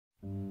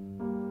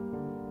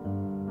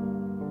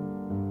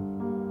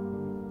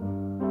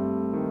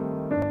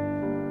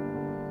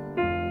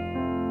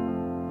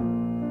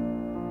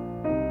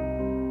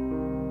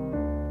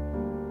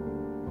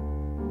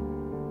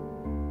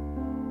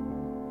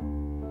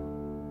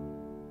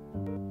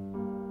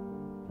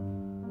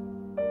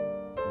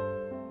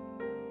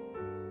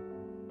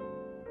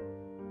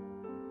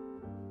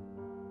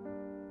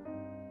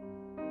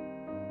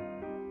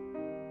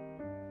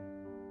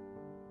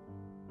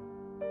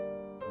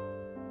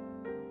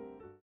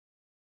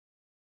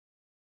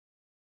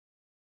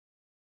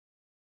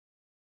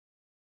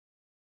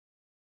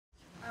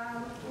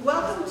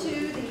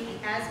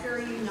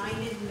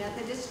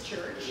this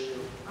church,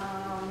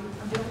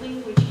 a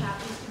building which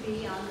happens to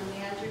be on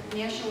the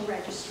National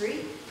Registry.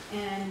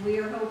 And we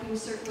are hoping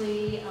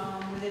certainly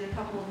within a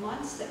couple of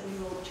months that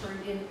we will turn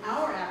in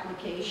our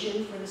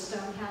application for the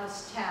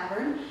Stonehouse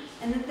Tavern,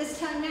 and that this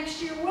time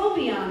next year we'll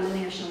be on the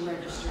National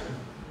Register.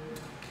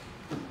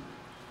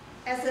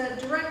 As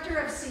a director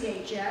of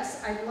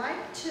CHS, I'd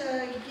like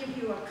to give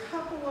you a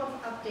couple of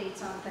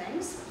updates on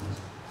things.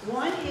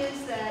 One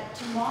is that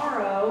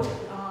tomorrow,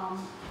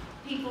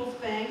 People's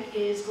Bank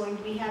is going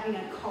to be having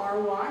a car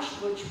wash,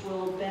 which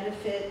will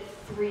benefit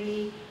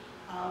 3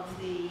 of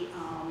the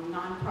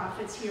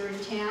nonprofits here in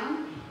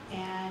town,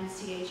 and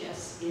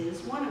CHS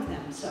is one of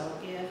them. So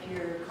if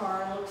your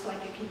car looks like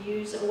it could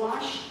use a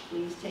wash,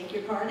 please take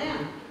your car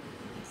down.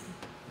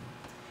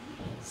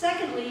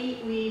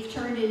 Secondly, we've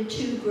turned in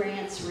 2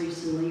 grants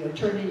recently, or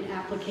turned in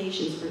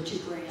applications for 2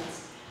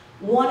 grants.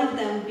 One of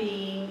them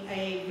being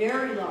a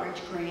very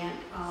large grant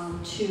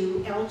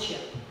to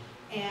LCHIP.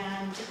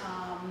 And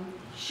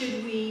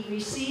should we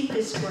receive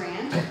this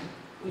grant,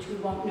 which we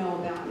won't know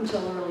about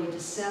until early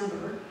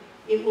December,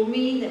 it will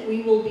mean that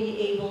we will be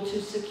able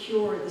to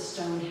secure the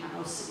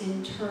Stonehouse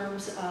in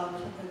terms of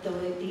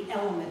the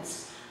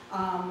elements.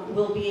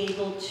 We'll be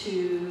able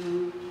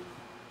to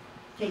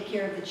take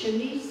care of the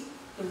chimneys,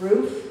 the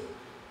roof,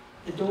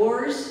 the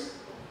doors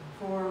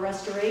for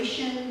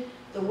restoration,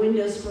 the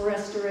windows for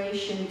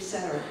restoration,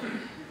 etc.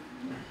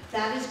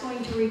 That is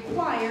going to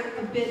require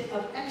a bit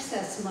of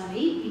excess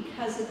money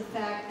because of the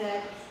fact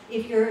that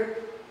if you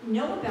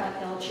know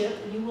about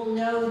LCHIP, you will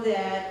know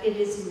that it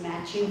is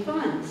matching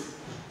funds.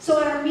 So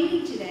at our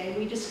meeting today,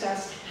 we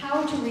discussed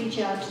how to reach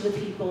out to the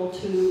people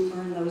to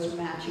earn those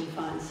matching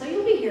funds. So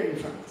you'll be hearing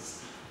from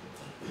us.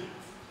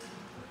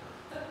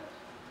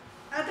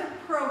 Other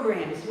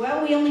programs.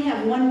 Well, we only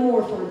have one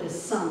more for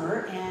this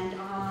summer, and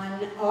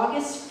on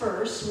August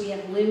 1st, we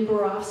have Lynn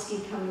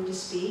Borofsky coming to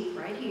speak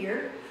right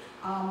here.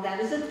 That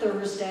is a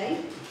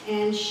Thursday,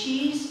 and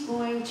she's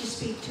going to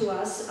speak to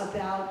us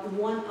about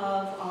one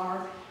of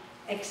our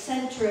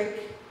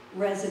eccentric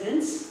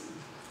residents,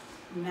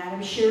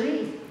 Madame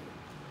Cherie.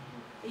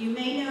 You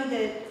may know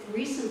that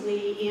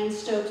recently Ann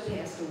Stokes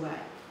passed away.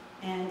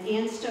 And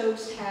Ann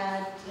Stokes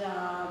had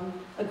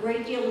a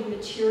great deal of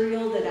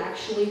material that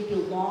actually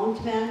belonged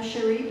to Madame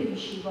Cherie because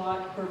she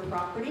bought her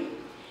property.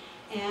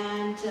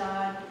 And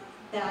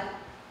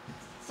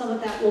some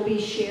of that will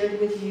be shared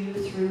with you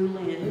through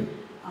Lynn.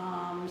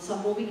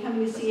 Some will be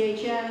coming to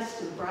CHS,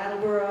 to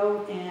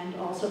Brattleboro, and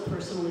also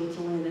personally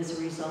to Lynn as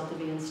a result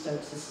of Ann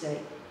Stokes'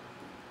 estate.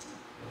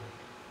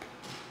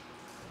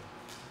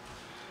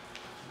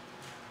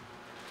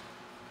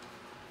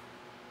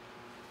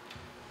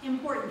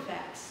 Important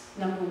facts.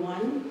 Number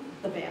 1,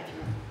 the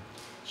bathroom.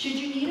 Should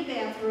you need a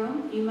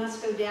bathroom, you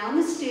must go down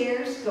the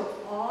stairs, go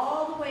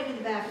all the way to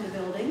the back of the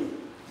building,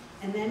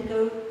 and then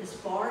go as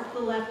far to the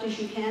left as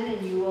you can,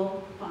 and you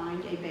will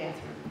find a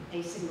bathroom,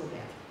 a single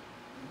bathroom.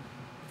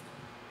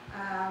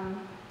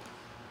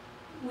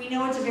 We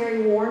know it's a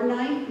very warm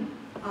night,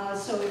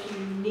 so if you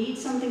need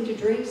something to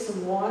drink,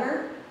 some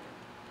water,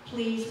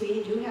 please,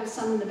 we do have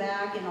some in the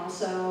back, and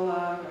also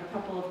a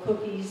couple of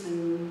cookies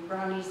and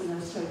brownies and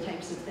those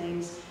types of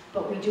things.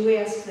 But we do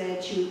ask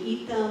that you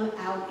eat them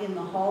out in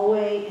the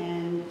hallway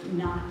and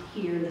not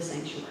here in the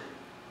sanctuary.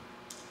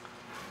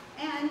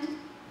 And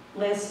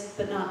last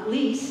but not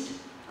least,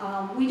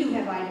 we do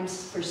have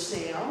items for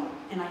sale,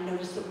 and I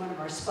noticed that one of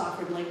our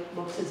Spofford Lake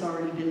books has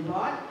already been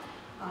bought.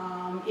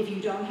 If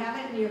you don't have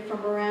it and you're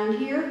from around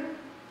here,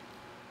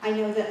 I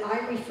know that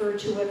I refer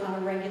to it on a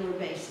regular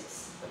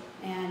basis.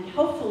 And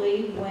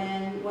hopefully,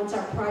 once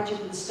our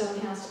project with the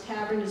Stonehouse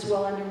Tavern is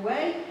well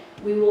underway,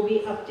 we will be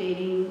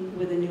updating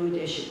with a new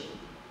edition.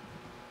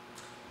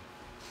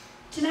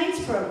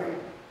 Tonight's program.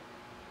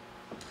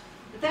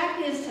 The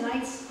fact is,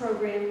 tonight's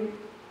program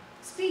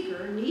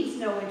speaker needs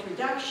no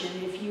introduction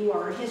if you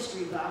are a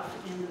history buff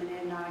in the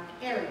Monadnock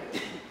area.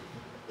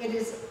 It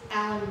is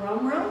Alan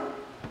Rumrill.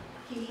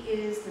 He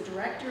is the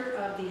director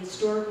of the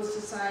Historical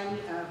Society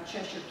of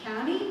Cheshire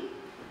County.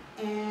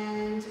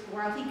 And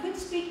while he could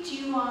speak to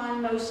you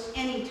on most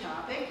any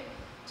topic,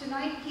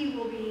 tonight he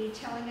will be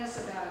telling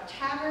us about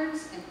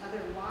taverns and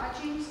other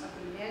lodgings of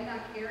the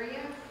Monadnock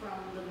area from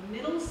the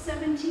middle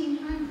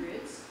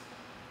 1700s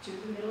to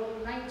the middle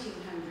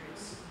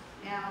 1900s.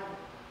 Now,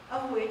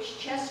 of which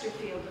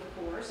Chesterfield,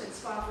 of course, and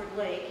Spofford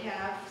Lake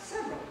have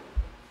several.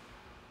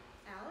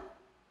 Alan?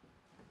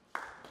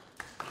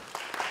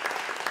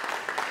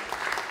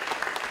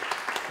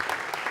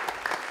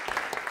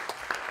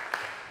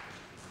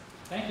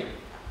 Thank you.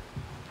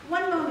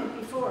 One moment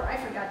before, I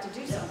forgot to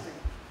do something.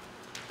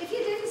 If you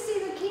didn't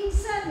see the King's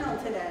Sentinel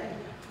today,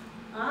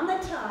 on the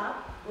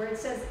top, where it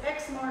says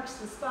X marks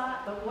the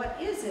spot, but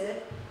what is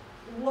it,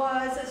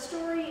 was a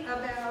story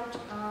about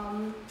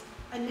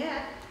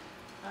Annette,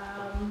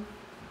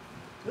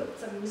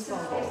 oops, I'm missing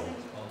the last name.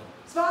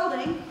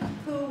 Spalding,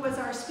 who was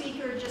our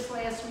speaker just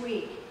last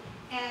week.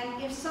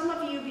 And if some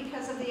of you,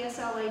 because of the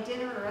SLA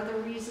dinner or other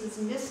reasons,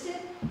 missed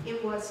it,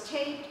 it was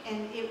taped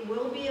and it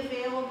will be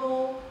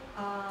available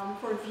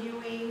for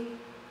viewing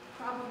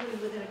probably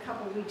within a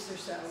couple weeks or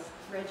so,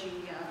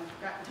 Reggie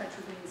got in touch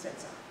with me and said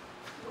so.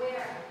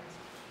 Where?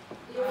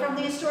 From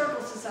the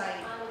Historical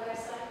Society. On the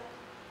website?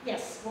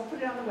 Yes, we'll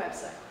put it on the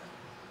website.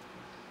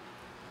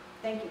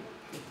 Thank you.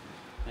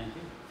 Thank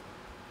you.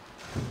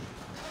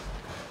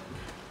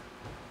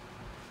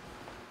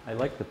 I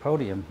like the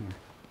podium here.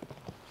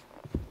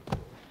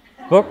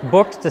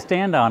 Books to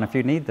stand on if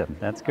you need them.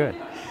 That's good.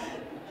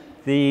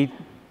 The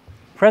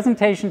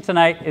presentation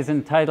tonight is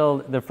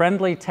entitled The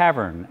Friendly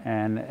Tavern,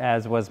 and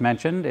as was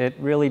mentioned, it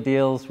really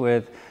deals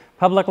with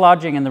public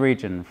lodging in the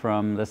region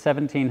from the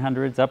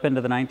 1700s up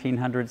into the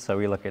 1900s. So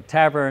we look at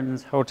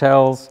taverns,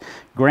 hotels,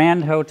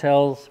 grand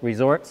hotels,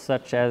 resorts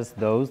such as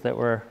those that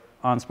were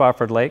on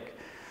Spofford Lake.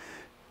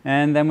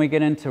 And then we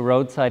get into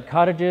roadside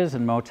cottages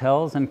and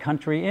motels and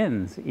country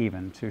inns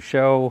even to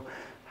show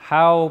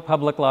how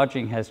public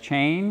lodging has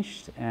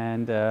changed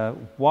and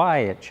why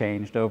it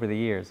changed over the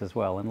years as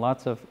well. And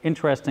lots of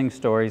interesting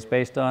stories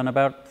based on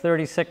about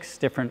 36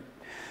 different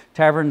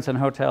taverns and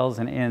hotels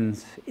and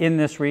inns in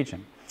this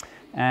region.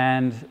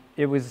 And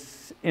it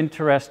was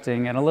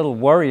interesting and a little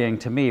worrying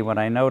to me when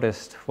I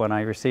noticed when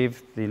I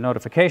received the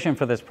notification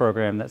for this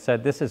program that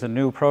said this is a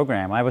new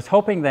program. I was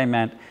hoping they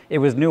meant it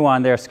was new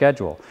on their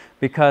schedule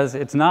because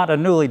it's not a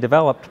newly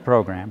developed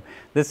program.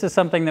 This is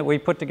something that we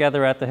put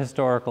together at the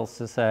Historical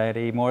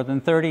Society more than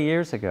 30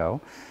 years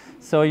ago.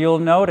 So you'll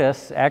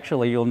notice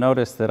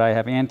that I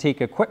have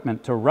antique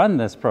equipment to run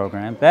this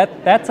program.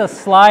 That's a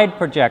slide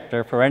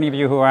projector for any of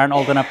you who aren't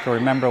old enough to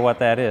remember what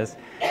that is.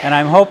 And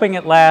I'm hoping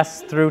it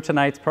lasts through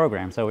tonight's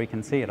program so we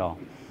can see it all.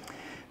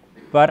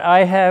 But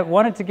I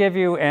wanted to give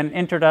you an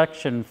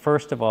introduction,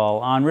 first of all,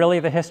 on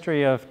really the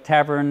history of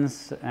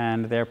taverns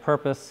and their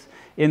purpose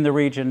in the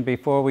region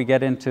before we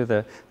get into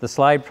the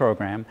slide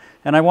program.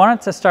 And I wanted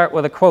to start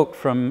with a quote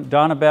from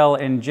Donna Bell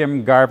and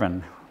Jim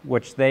Garvin,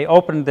 which they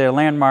opened their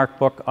landmark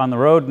book On the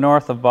Road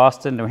North of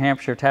Boston, New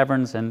Hampshire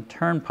Taverns and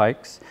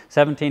Turnpikes,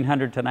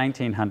 1700 to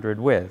 1900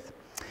 with.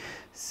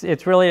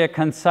 It's really a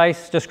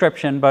concise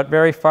description, but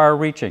very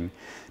far-reaching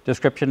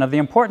description of the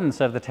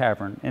importance of the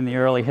tavern in the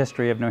early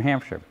history of New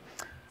Hampshire.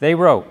 They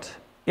wrote,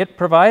 "It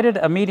provided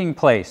a meeting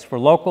place for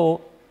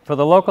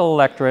the local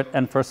electorate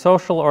and for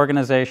social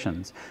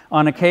organizations.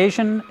 On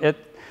occasion, it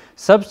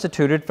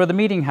substituted for the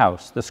meeting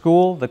house, the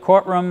school, the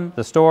courtroom,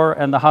 the store,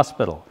 and the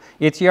hospital.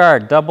 Its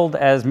yard doubled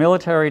as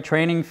military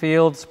training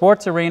field,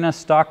 sports arena,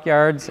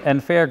 stockyards,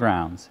 and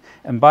fairgrounds.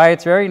 And by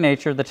its very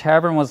nature, the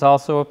tavern was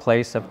also a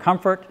place of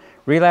comfort,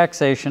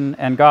 relaxation,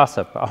 and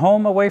gossip, a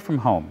home away from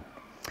home.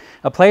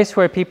 A place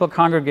where people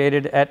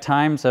congregated at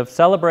times of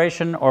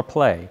celebration or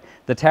play.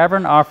 The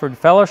tavern offered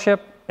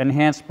fellowship,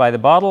 enhanced by the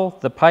bottle,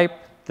 the pipe,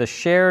 the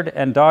shared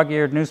and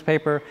dog-eared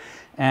newspaper,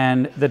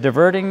 and the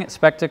diverting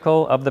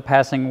spectacle of the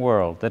passing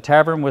world. The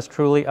tavern was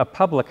truly a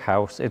public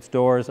house, its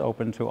doors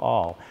open to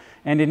all."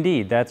 And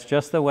indeed, that's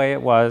just the way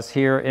it was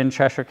here in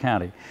Cheshire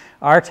County.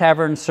 Our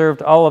tavern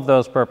served all of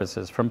those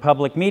purposes, from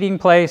public meeting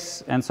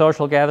place and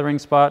social gathering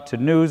spot to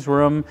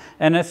newsroom,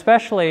 and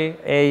especially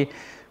a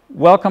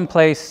welcome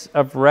place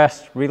of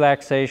rest,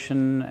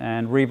 relaxation,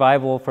 and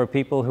revival for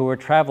people who were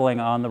traveling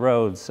on the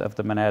roads of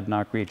the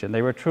Monadnock region.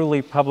 They were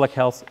truly public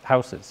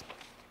houses.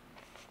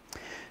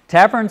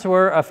 Taverns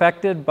were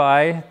affected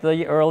by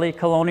the early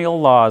colonial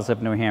laws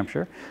of New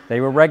Hampshire. They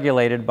were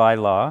regulated by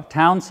law.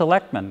 Town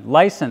selectmen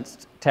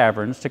licensed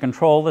taverns to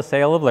control the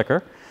sale of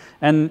liquor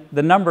and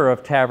the number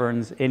of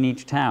taverns in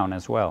each town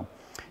as well.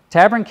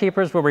 Tavern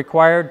keepers were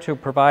required to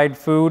provide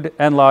food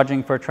and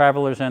lodging for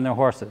travelers and their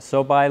horses.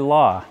 So by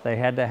law, they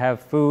had to have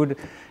food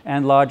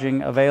and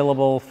lodging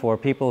available for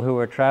people who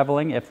were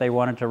traveling if they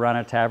wanted to run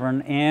a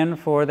tavern and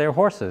for their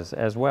horses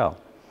as well.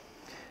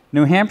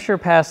 New Hampshire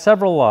passed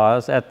several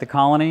laws at the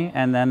colony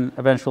and then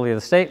eventually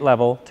the state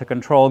level to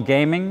control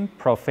gaming,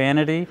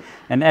 profanity,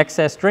 and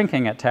excess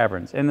drinking at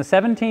taverns. In the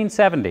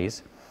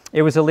 1770s,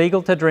 it was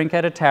illegal to drink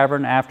at a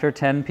tavern after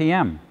 10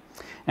 p.m.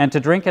 and to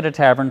drink at a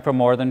tavern for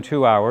more than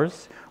 2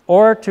 hours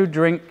or to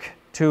drink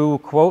to,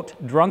 quote,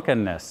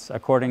 drunkenness,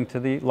 according to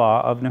the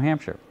law of New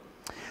Hampshire.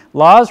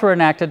 Laws were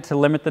enacted to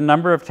limit the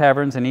number of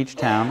taverns in each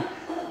town,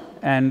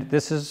 and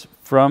this is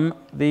from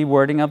the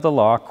wording of the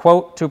law,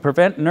 quote, to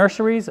prevent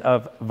nurseries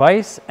of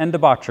vice and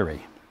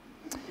debauchery.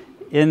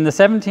 In the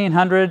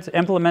 1700s,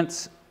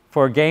 implements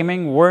for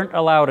gaming weren't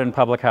allowed in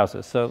public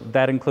houses, so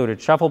that included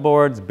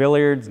shuffleboards,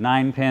 billiards,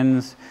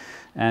 9-pins,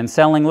 and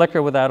selling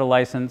liquor without a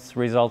license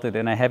resulted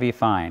in a heavy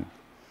fine.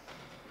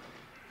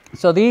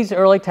 So these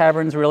early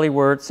taverns really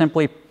were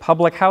simply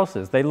public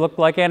houses. They looked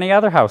like any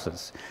other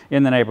houses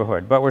in the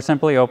neighborhood, but were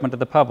simply open to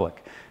the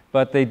public.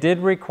 But they did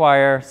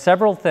require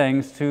several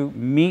things to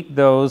meet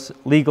those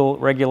legal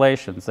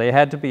regulations. They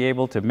had to be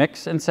able to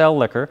mix and sell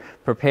liquor,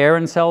 prepare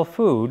and sell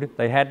food.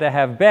 They had to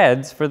have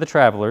beds for the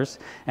travelers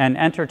and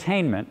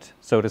entertainment,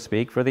 so to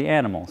speak, for the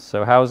animals.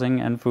 So housing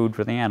and food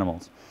for the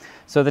animals.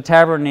 So the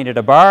tavern needed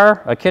a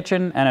bar, a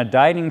kitchen, and a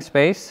dining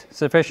space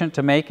sufficient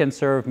to make and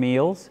serve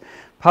meals,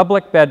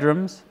 public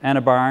bedrooms, and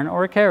a barn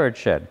or a carriage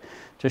shed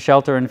to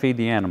shelter and feed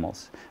the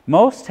animals.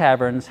 Most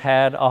taverns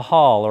had a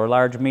hall or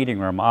large meeting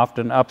room,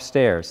 often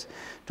upstairs,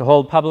 to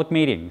hold public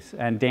meetings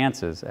and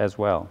dances as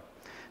well.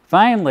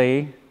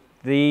 Finally,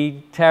 the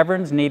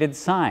taverns needed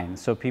signs,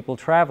 so people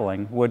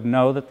traveling would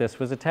know that this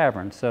was a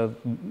tavern. So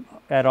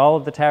at all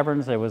of the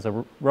taverns, there was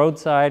a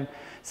roadside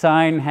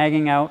sign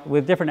hanging out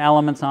with different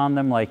elements on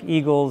them, like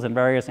eagles and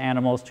various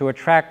animals, to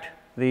attract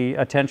the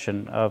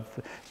attention of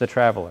the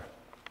traveler.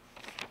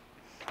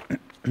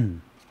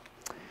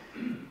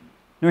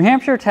 New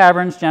Hampshire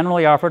taverns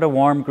generally offered a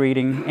warm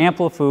greeting,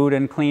 ample food,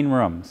 and clean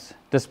rooms.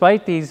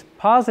 Despite these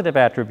positive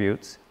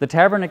attributes, the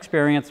tavern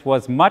experience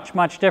was much,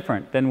 much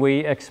different than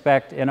we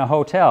expect in a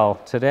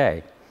hotel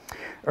today.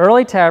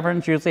 Early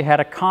taverns usually had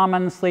a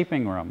common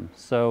sleeping room,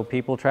 so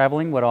people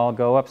traveling would all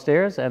go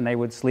upstairs and they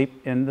would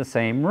sleep in the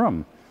same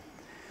room.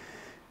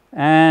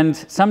 And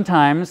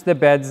sometimes the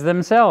beds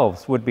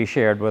themselves would be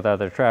shared with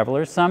other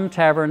travelers. Some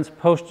taverns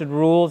posted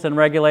rules and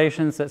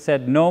regulations that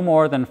said no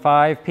more than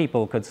 5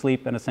 people could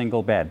sleep in a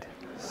single bed.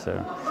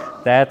 So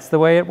that's the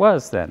way it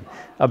was then.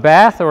 A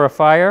bath or a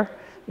fire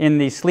in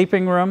the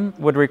sleeping room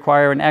would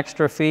require an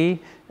extra fee,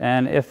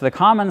 and if the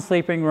common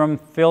sleeping room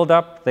filled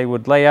up, they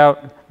would lay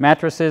out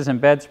mattresses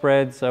and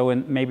bedspreads, so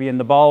maybe in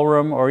the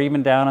ballroom or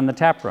even down in the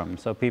tap room,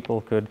 so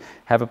people could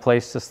have a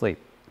place to sleep.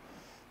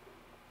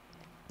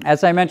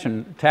 As I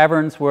mentioned,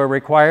 taverns were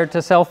required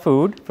to sell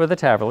food for the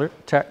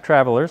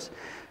travelers,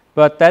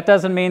 but that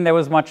doesn't mean there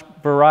was much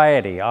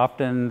variety.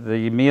 Often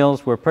the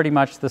meals were pretty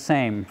much the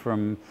same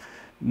from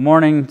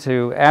morning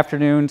to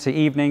afternoon to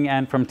evening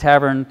and from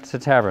tavern to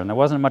tavern. There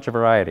wasn't much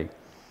variety.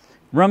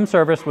 Room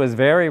service was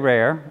very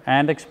rare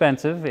and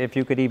expensive, if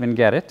you could even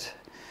get it.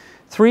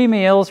 3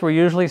 meals were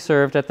usually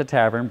served at the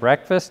tavern: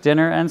 breakfast,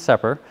 dinner, and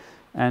supper,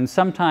 and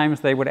sometimes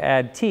they would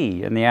add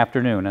tea in the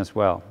afternoon as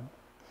well.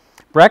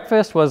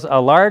 Breakfast was a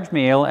large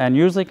meal and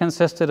usually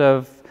consisted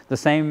of the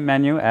same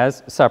menu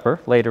as supper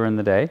later in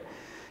the day,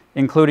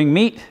 including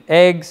meat,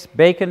 eggs,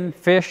 bacon,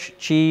 fish,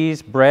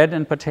 cheese, bread,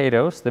 and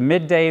potatoes. The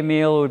midday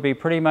meal would be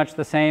pretty much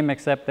the same,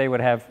 except they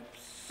would have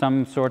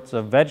some sorts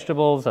of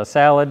vegetables, a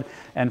salad,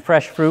 and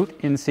fresh fruit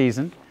in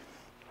season.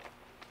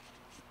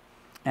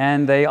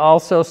 And they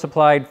also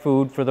supplied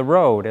food for the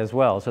road as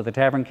well, so the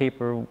tavern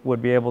keeper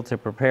would be able to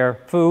prepare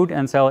food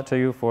and sell it to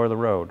you for the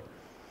road.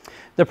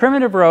 The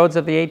primitive roads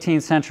of the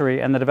 18th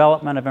century and the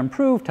development of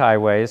improved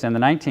highways in the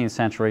 19th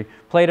century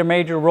played a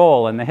major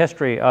role in the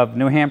history of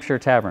New Hampshire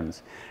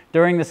taverns.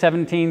 During the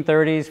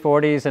 1730s,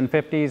 40s, and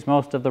 50s,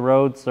 most of the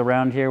roads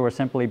around here were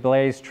simply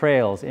blazed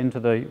trails into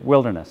the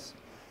wilderness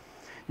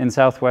in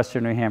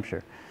southwestern New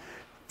Hampshire.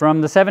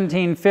 From the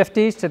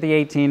 1750s to the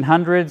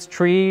 1800s,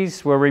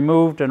 trees were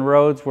removed and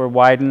roads were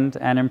widened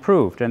and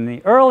improved. And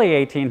the early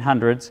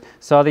 1800s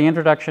saw the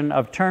introduction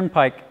of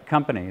turnpike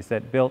companies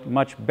that built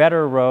much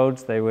better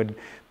roads. They would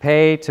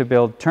pay to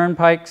build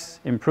turnpikes,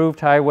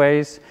 improved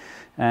highways,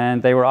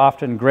 and they were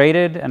often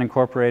graded and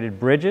incorporated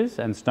bridges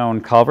and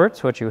stone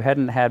culverts, which you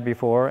hadn't had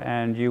before,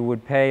 and you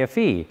would pay a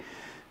fee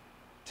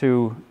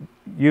to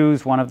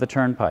use one of the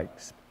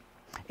turnpikes.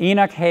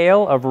 Enoch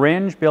Hale of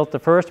Rindge built the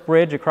first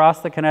bridge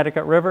across the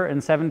Connecticut River in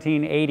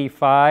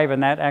 1785,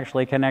 and that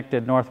actually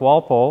connected North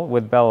Walpole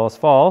with Bellows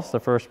Falls, the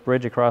first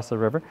bridge across the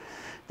river.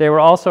 There were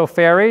also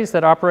ferries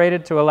that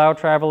operated to allow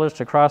travelers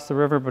to cross the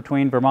river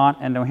between Vermont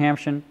and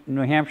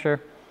New Hampshire.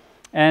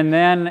 And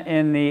then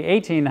in the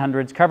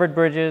 1800s, covered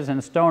bridges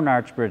and stone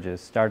arch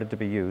bridges started to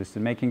be used,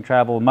 and making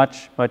travel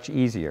much, much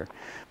easier.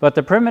 But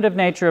the primitive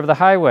nature of the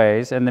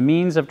highways and the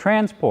means of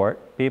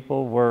transport,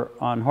 people were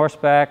on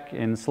horseback,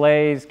 in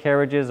sleighs,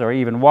 carriages, or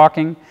even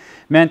walking,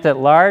 meant that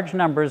large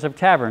numbers of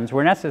taverns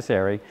were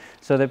necessary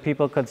so that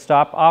people could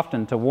stop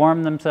often to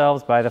warm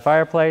themselves by the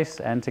fireplace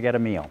and to get a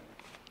meal.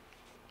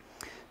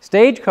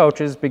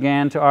 Stagecoaches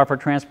began to offer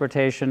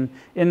transportation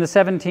in the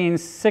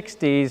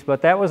 1760s,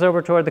 but that was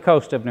over toward the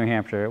coast of New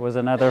Hampshire. It was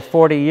another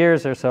 40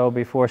 years or so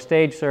before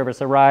stage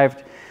service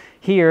arrived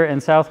here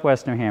in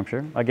southwest New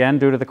Hampshire, again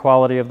due to the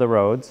quality of the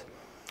roads.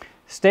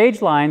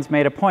 Stage lines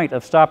made a point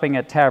of stopping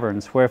at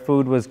taverns where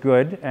food was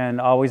good and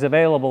always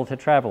available to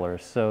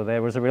travelers, so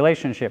there was a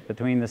relationship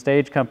between the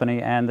stage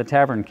company and the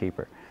tavern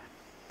keeper.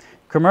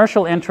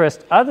 Commercial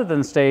interest other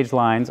than stage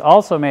lines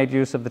also made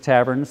use of the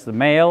taverns. The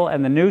mail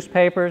and the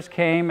newspapers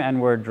came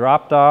and were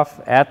dropped off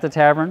at the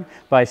tavern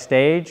by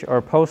stage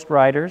or post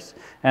riders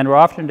and were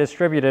often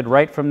distributed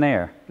right from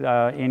there.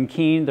 In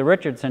Keene, the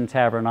Richardson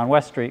Tavern on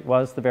West Street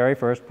was the very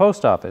first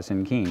post office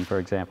in Keene, for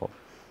example.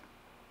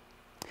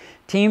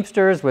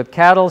 Teamsters with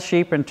cattle,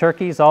 sheep, and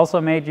turkeys also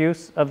made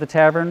use of the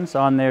taverns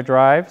on their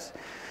drives.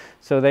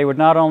 So they would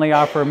not only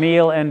offer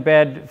meal and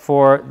bed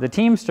for the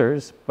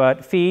teamsters,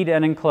 but feed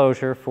and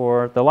enclosure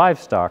for the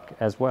livestock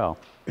as well.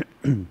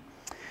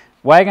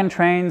 Wagon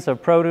trains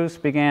of produce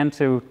began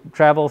to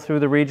travel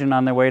through the region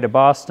on their way to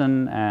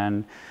Boston,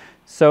 and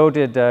so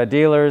did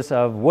dealers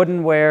of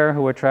woodenware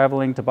who were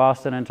traveling to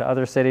Boston and to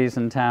other cities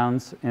and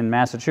towns in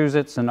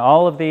Massachusetts, and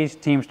all of these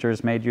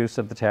teamsters made use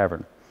of the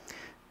tavern.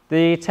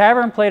 The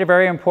tavern played a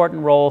very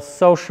important role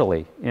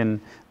socially in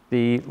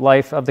the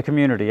life of the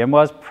community and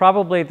was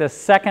probably the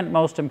second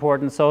most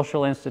important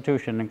social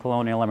institution in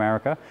colonial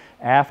America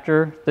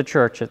after the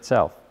church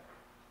itself.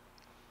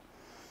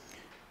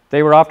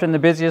 They were often the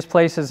busiest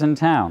places in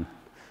town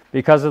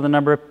because of the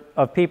number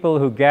of people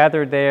who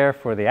gathered there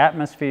for the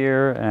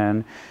atmosphere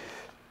and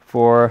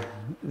for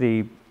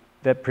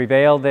that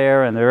prevailed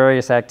there and the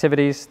various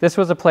activities. This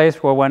was a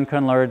place where one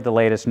can learn the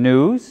latest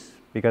news,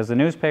 because the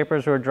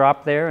newspapers were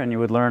dropped there and you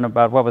would learn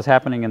about what was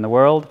happening in the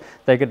world.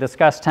 They could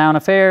discuss town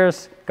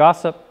affairs,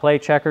 gossip, play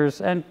checkers,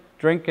 and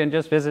drink and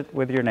just visit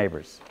with your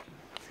neighbors.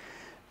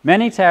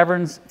 Many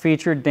taverns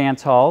featured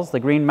dance halls. The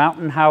Green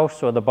Mountain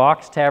House or the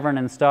Box Tavern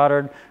in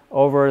Stoddard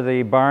over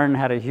the barn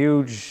had a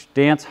huge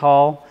dance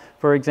hall,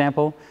 for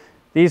example.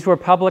 These were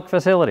public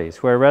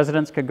facilities where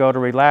residents could go to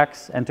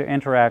relax and to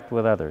interact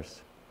with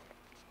others.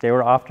 They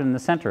were often the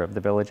center of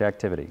the village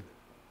activity.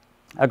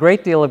 A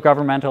great deal of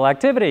governmental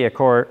activity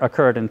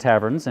occurred in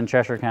taverns in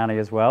Cheshire County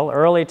as well.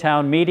 Early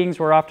town meetings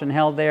were often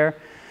held there.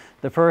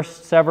 The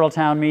first several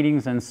town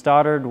meetings in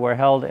Stoddard were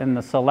held in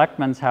the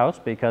selectman's house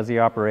because he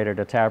operated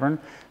a tavern.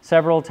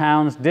 Several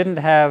towns didn't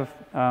have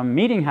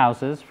meeting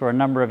houses for a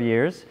number of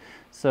years,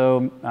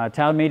 so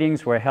town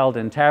meetings were held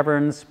in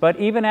taverns. But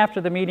even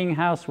after the meeting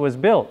house was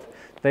built,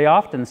 they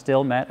often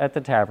still met at the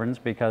taverns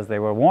because they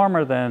were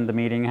warmer than the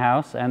meeting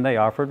house and they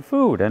offered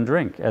food and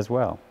drink as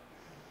well.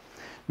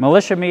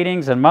 Militia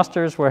meetings and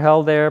musters were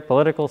held there,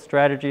 political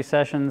strategy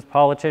sessions,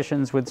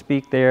 politicians would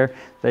speak there.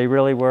 They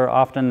really were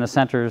often the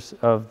centers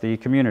of the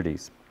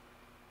communities.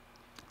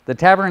 The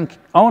tavern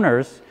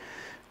owners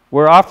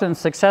were often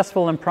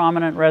successful and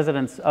prominent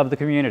residents of the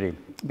community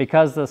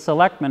because the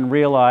selectmen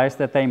realized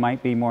that they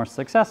might be more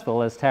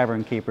successful as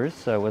tavern keepers,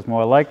 so it was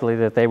more likely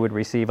that they would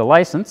receive a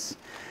license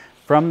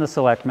from the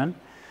selectmen.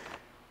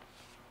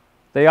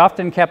 They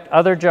often kept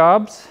other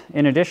jobs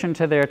in addition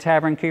to their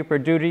tavern keeper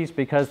duties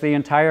because the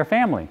entire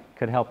family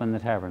could help in the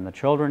tavern. The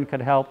children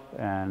could help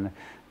and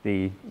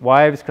the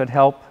wives could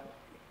help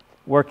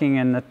working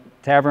in the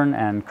tavern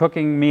and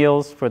cooking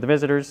meals for the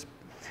visitors.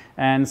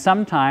 And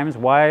sometimes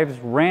wives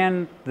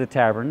ran the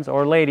taverns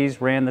or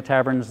ladies ran the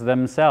taverns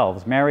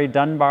themselves. Mary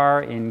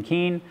Dunbar in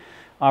Keene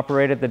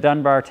operated the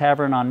Dunbar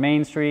Tavern on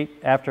Main Street.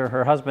 After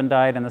her husband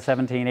died in the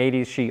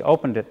 1780s, she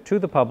opened it to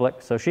the public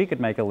so she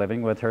could make a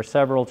living with her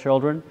several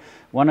children,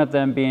 one of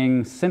them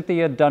being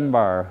Cynthia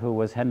Dunbar, who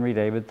was Henry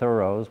David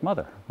Thoreau's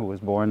mother, who was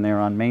born there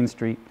on Main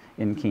Street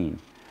in Keene.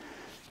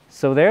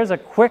 So there's a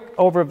quick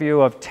overview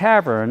of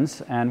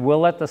taverns, and we'll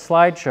let the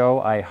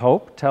slideshow, I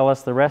hope, tell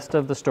us the rest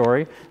of the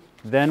story.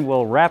 Then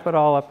we'll wrap it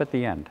all up at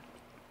the end.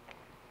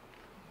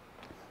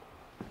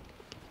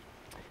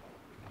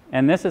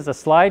 And this is a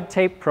slide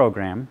tape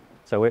program,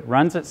 so it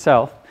runs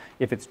itself.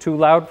 If it's too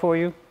loud for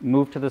you,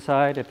 move to the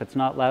side. If it's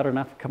not loud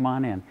enough, come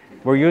on in.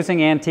 We're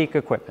using antique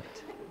equipment.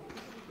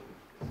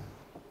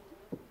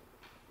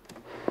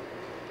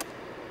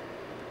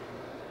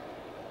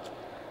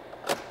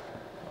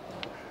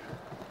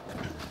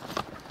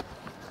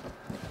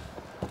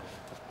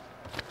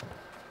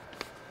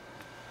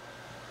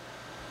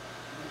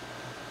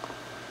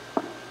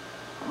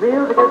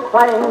 Music is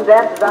playing,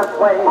 dances are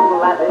swaying,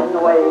 laughing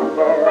away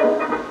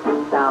care.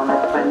 Down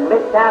at the Friendly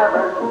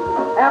Tavern,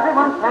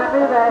 everyone's happy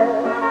there.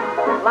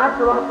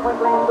 Lights are all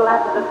twinkling,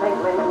 glasses are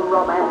tinkling,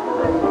 romance is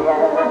in the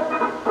air.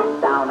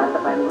 Down at the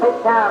Friendly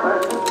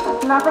Tavern,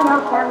 nothing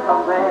else can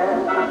compare.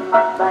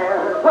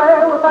 There's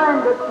where we'll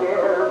find good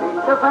cheer, meet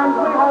the friends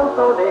we hold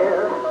so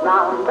dear.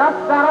 Round up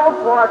that old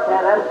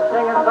quartet and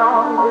sing a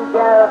song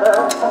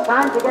together.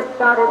 Time to get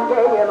started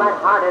gay and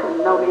light-hearted,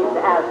 no need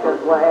to ask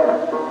us where.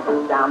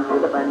 Down to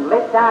the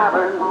Friendly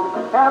Tavern,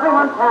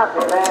 everyone's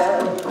happy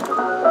there.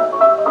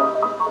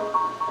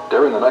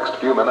 During the next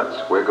few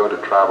minutes, we're going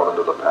to travel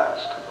into the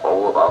past,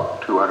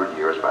 about 200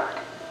 years back.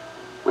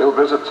 We'll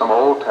visit some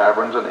old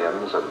taverns and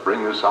inns and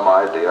bring you some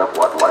idea of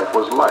what life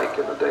was like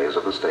in the days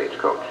of the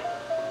stagecoach.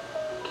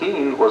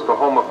 Keene was the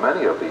home of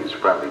many of these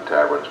friendly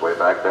taverns way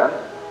back then.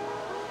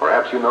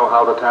 Perhaps you know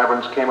how the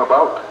taverns came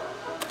about.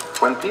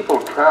 When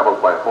people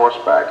traveled by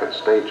horseback and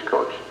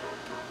stagecoach,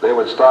 they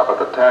would stop at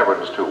the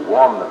taverns to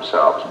warm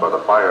themselves by the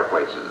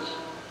fireplaces.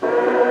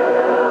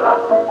 Fill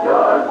up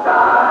your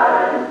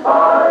time,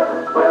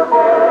 boys, we'll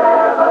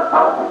give a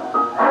toast,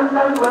 and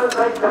then we'll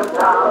break them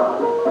down.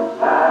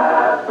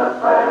 At the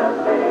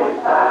Friendly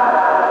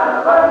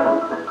Tavern,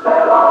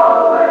 they'll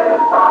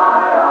always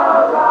buy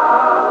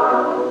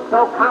around.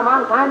 So come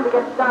on, time to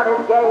get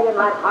started, gay and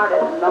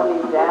light-hearted, no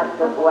need to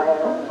ask us where.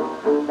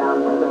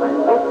 Down to the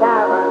Friendly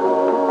Tavern,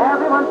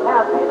 everyone's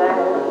happy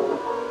there.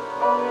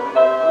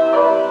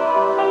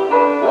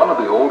 One of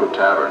the older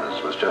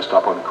taverns was just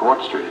up on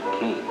Court Street in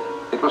Keene.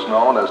 It was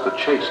known as the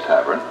Chase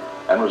Tavern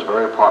and was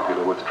very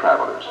popular with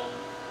travelers.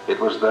 It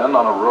was then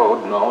on a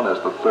road known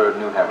as the 3rd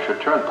New Hampshire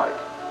Turnpike.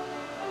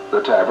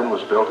 The tavern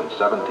was built in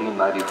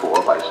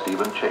 1794 by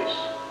Stephen Chase.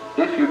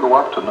 If you go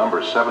up to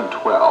number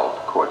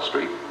 712 Court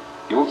Street,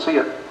 you'll see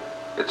it.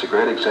 It's a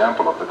great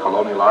example of the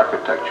colonial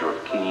architecture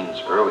of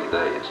Keene's early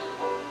days.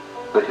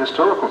 The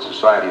Historical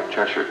Society of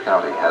Cheshire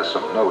County has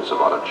some notes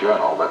about a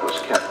journal that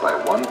was kept by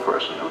one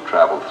person who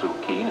traveled through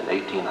Keene in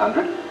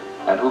 1800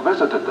 and who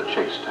visited the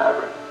Chase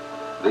Tavern.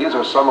 These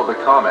are some of the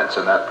comments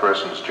in that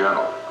person's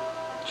journal.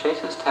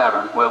 Chase's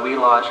Tavern, where we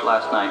lodged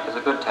last night, is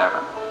a good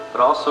tavern.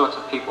 but all sorts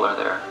of people are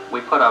there.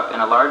 We put up in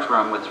a large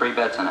room with 3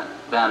 beds in it.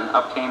 Then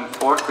up came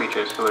 4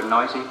 creatures who were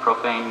noisy,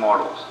 profane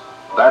mortals.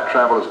 That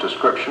traveler's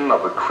description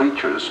of the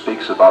creatures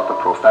speaks about the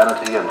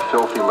profanity and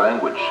filthy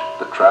language.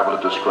 The traveler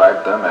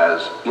described them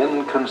as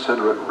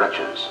inconsiderate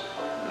wretches.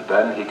 And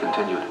then he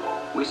continued,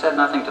 We said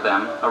nothing to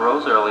them,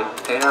 arose early,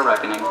 paid our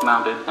reckoning,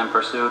 mounted, and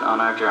pursued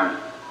on our journey.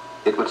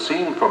 It would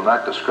seem from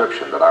that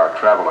description that our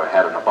traveler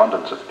had an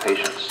abundance of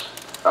patience.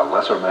 A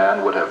lesser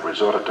man would have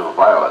resorted to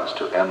violence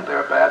to end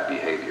their bad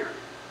behavior.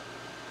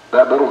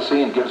 That little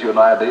scene gives you an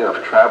idea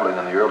of traveling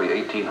in the early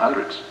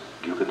 1800s.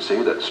 You can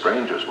see that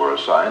strangers were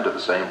assigned to the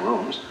same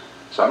rooms,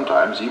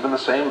 sometimes even the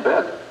same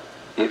bed.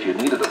 If you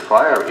needed a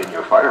fire in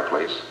your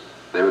fireplace,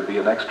 there would be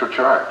an extra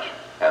charge,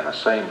 and the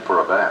same for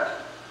a bath.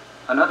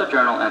 Another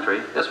journal entry,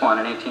 this one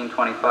in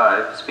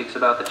 1825, speaks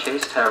about the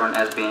Chase Tavern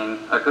as being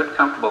a good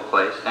comfortable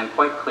place and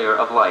quite clear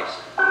of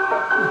lice.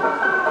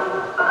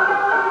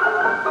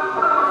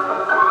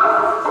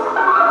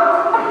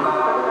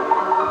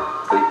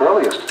 The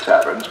earliest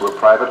taverns were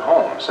private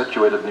homes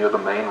situated near the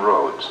main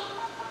roads.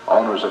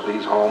 Owners of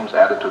these homes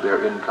added to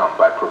their income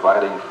by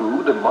providing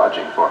food and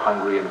lodging for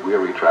hungry and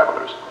weary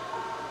travelers.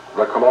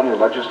 The colonial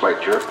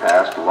legislature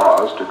passed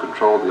laws to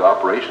control the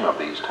operation of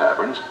these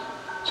taverns.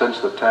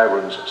 Since the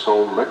taverns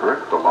sold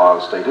liquor, the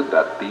laws stated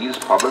that these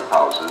public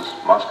houses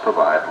must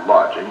provide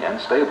lodging and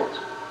stables.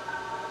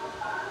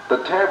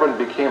 The tavern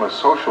became a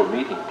social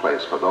meeting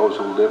place for those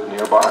who lived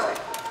nearby.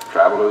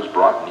 Travelers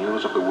brought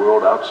news of the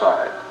world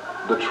outside.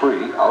 The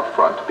tree out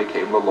front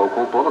became the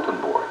local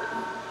bulletin board.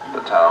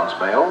 The town's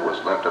mail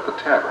was left at the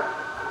tavern.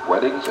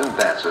 Weddings and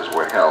dances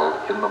were held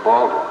in the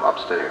ballroom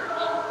upstairs.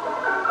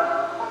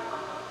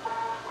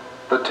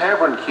 The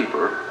tavern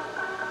keeper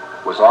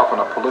was often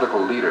a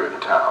political leader in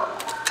town.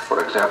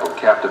 For example,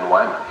 Captain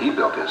Wyman, he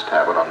built his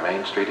tavern on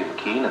Main Street in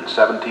Keene in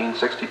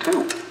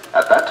 1762.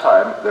 At that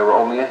time, there were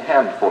only a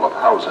handful of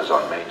houses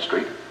on Main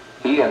Street.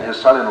 He and his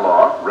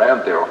son-in-law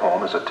ran their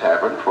home as a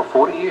tavern for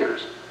 40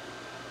 years.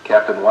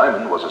 Captain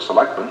Wyman was a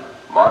selectman,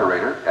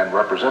 moderator, and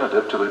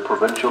representative to the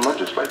provincial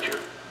legislature.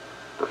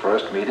 The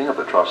first meeting of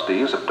the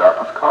trustees of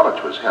Dartmouth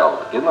College was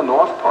held in the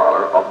north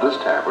parlor of this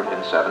tavern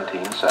in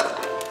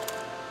 1770.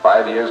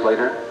 5 years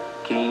later,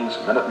 Keene's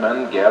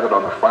Minutemen gathered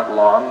on the front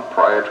lawn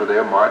prior to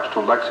their march to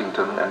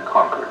Lexington and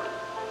Concord.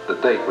 The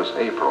date was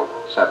April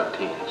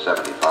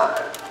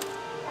 1775.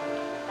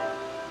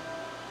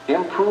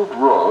 Improved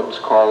roads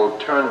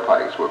called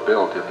turnpikes were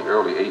built in the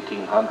early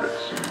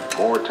 1800s.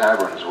 More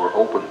taverns were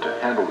opened to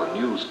handle the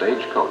new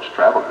stagecoach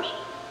travelers,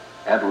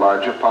 and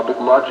larger public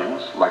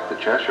lodgings like the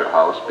Cheshire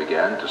House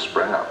began to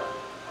spring up.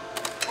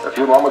 A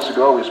few moments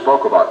ago we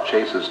spoke about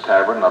Chase's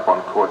Tavern up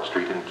on Court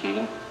Street in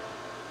Keene,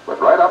 but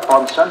right up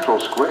on Central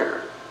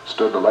Square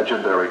stood the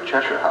legendary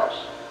Cheshire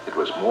House. It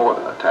was more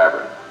than a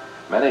tavern.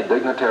 Many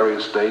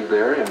dignitaries stayed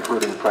there,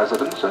 including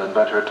presidents and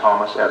inventor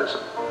Thomas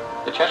Edison.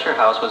 The Cheshire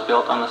House was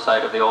built on the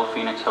site of the old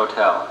Phoenix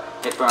Hotel.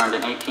 It burned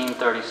in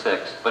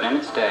 1836, but in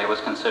its day was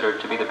considered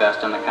to be the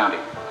best in the county.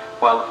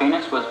 While the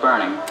Phoenix was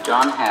burning,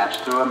 John Hatch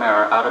threw a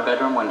mirror out a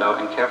bedroom window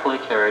and carefully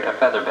carried a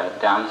feather bed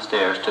down the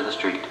stairs to the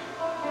street.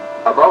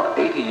 About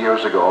 80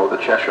 years ago, the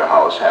Cheshire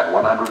House had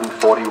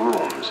 140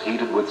 rooms,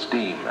 heated with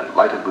steam and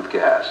lighted with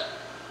gas.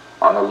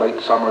 On a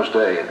late summer's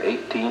day in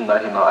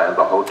 1899,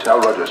 the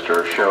hotel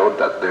register showed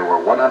that there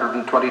were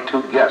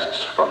 122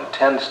 guests from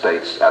 10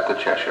 states at the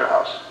Cheshire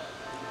House.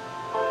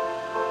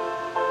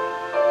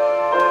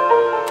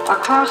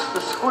 Across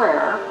the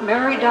square,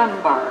 Mary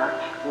Dunbar,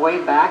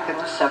 way back in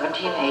the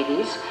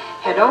 1780s,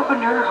 had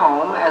opened her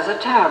home as a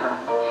tavern.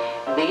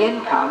 The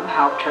income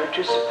helped her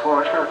to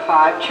support her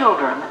 5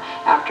 children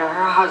after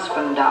her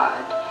husband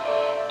died.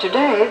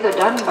 Today, the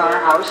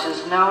Dunbar House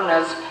is known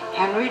as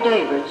Henry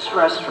David's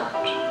Restaurant.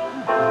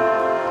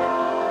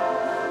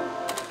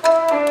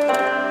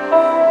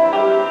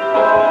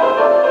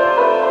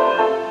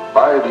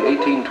 By the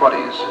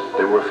 1820s,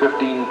 there were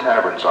 15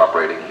 taverns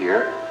operating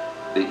here.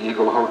 The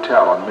Eagle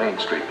Hotel on Main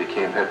Street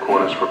became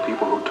headquarters for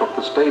people who took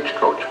the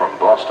stagecoach from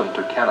Boston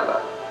to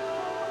Canada.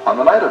 On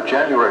the night of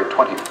January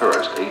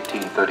 21st,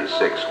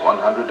 1836,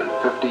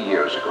 150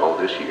 years ago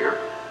this year,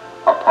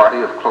 a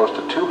party of close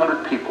to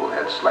 200 people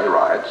had sleigh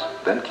rides,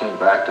 then came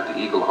back to the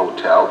Eagle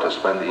Hotel to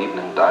spend the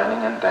evening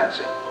dining and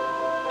dancing.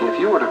 If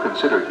you were to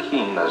consider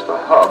Keene as the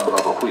hub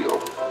of a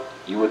wheel,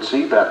 you would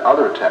see that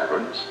other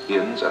taverns,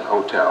 inns, and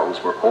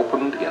hotels were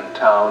opened in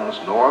towns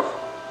north,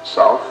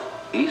 south,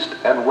 east,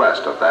 and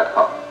west of that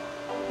hub.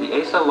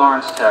 The Asa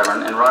Lawrence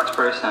Tavern in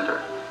Roxbury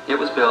Center. It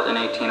was built in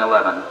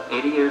 1811.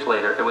 80 years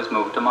later, it was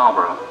moved to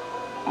Marlboro.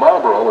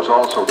 Marlboro was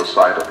also the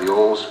site of the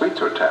old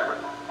Sweetser Tavern.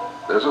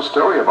 There's a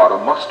story about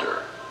a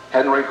muster,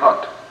 Henry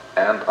Hunt,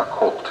 and a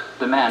colt.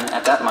 The men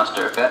at that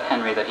muster bet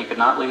Henry that he could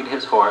not lead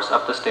his horse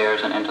up the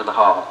stairs and into the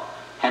hall.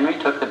 Henry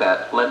took the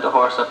bet, led the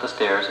horse up the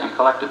stairs, and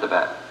collected the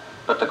bet.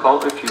 But the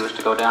colt refused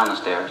to go down the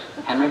stairs.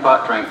 Henry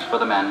bought drinks for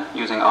the men,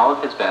 using all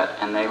of his bet,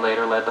 and they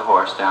later led the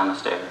horse down the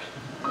stairs.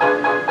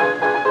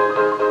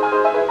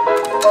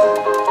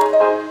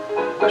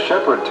 The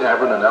Shepherd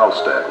Tavern in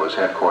Elstead was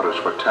headquarters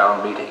for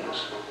town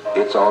meetings.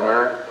 Its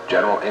owner,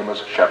 General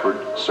Amos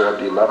Shepherd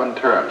served 11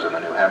 terms in the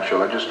New Hampshire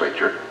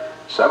legislature,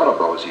 7 of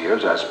those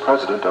years as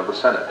president of the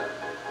Senate.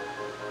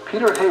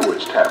 Peter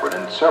Hayward's Tavern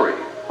in Surrey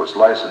was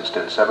licensed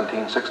in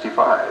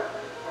 1765.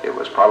 It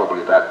was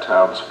probably that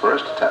town's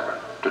first tavern.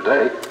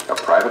 Today, a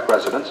private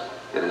residence,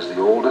 it is the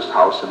oldest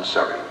house in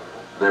Surrey.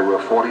 There were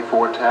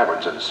 44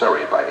 taverns in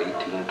Surrey by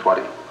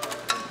 1820.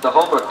 The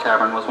Holbrook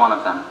Tavern was one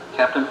of them.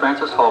 Captain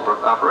Francis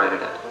Holbrook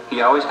operated it.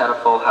 He always had a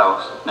full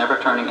house, never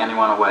turning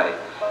anyone away.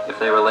 If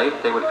they were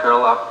late, they would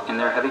curl up in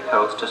their heavy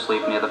coats to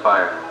sleep near the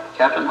fire.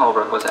 Captain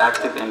Holbrook was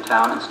active in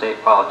town and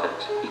state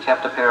politics. He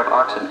kept a pair of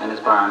oxen in his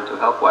barn to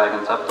help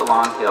wagons up the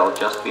long hill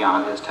just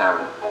beyond his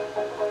tavern.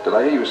 Did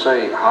I hear you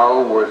say,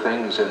 how were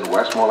things in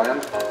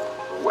Westmoreland?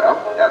 Well,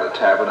 at a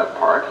tavern at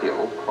Park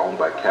Hill, owned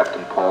by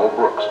Captain Paul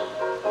Brooks,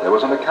 there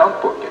was an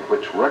account book in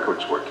which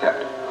records were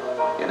kept.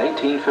 In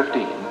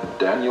 1815,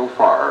 Daniel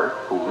Farr,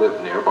 who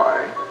lived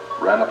nearby,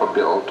 ran up a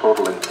bill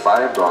totaling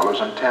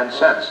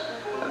 $5.10,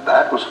 and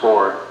that was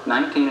for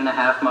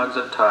 19½ mugs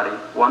of toddy,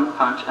 1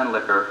 punch and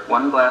liquor,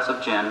 1 glass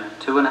of gin,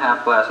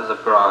 2½ glasses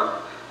of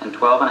grog, and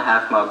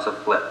 12½ mugs of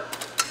flip.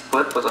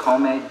 Flip was a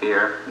homemade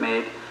beer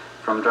made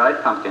from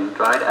dried pumpkin,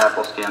 dried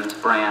apple skins,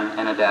 bran,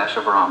 and a dash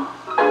of rum.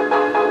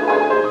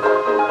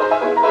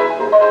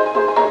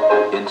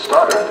 In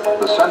Stoddard,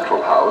 the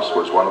Central House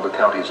was one of the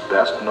county's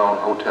best-known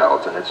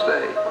hotels in its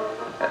day,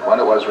 and when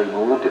it was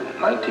removed in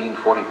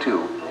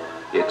 1942,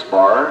 its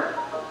bar,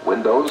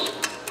 windows,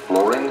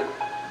 flooring,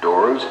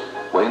 doors,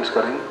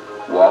 wainscoting,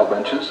 wall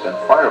benches, and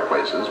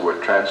fireplaces were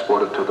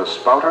transported to the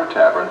Spouter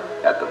Tavern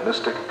at the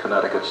Mystic,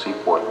 Connecticut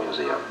Seaport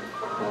Museum.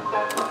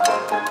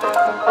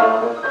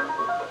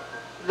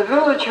 The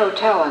Village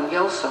Hotel in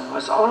Gilsum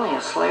was only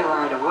a sleigh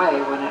ride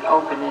away when it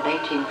opened in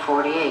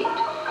 1848.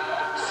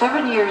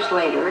 7 years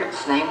later,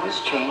 its name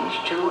was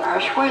changed to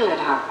Ashwaylet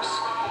House.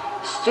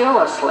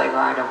 Still a sleigh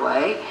ride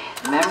away,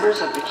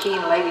 members of the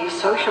Keene Ladies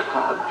Social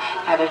Club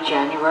had a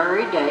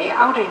January day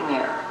outing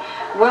there,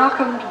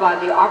 welcomed by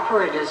the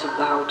operators of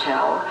the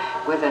hotel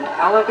with an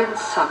elegant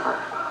supper.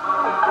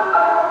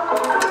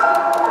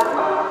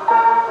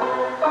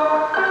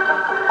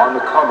 On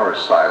the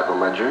commerce side of the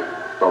ledger,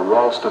 the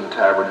Ralston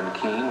Tavern in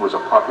Keene was a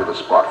popular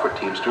spot for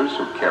teamsters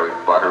who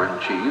carried butter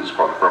and cheese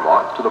from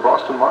Vermont to the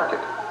Boston market.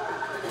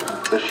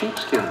 The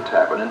Sheepskin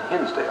Tavern in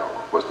Hinsdale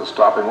was the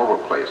stopping over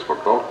place for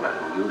boatmen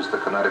who used the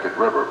Connecticut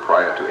River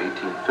prior to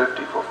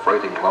 1850 for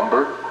freighting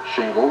lumber,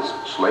 shingles,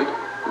 slate,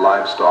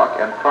 livestock,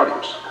 and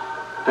produce.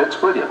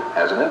 Fitzwilliam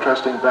has an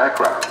interesting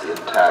background in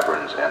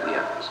taverns and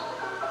inns.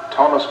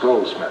 Thomas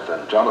Goldsmith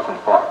and Jonathan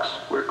Fox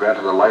were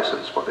granted a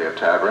license for their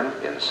tavern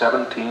in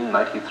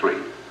 1793.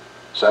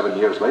 7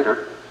 years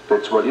later,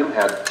 Fitzwilliam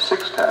had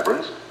 6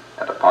 taverns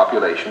and a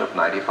population of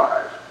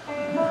 95.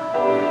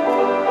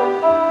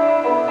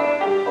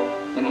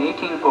 In the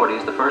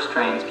 1840s, the first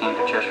trains came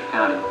to Cheshire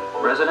County.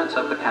 Residents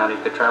of the county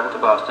could travel to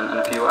Boston in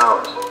a few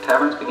hours.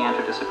 Taverns began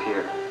to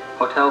disappear.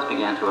 Hotels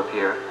began to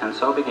appear, and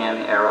so began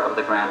the era of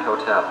the Grand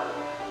Hotel.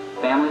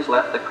 Families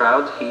left the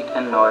crowds, heat,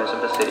 and noise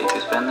of the city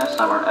to spend their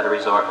summer at a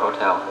resort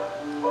hotel.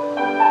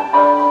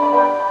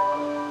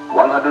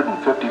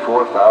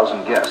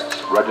 154,000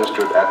 guests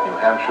registered at New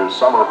Hampshire's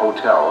summer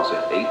hotels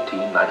in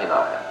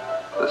 1899.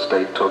 The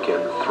state took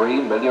in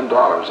 $3 million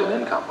in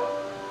income.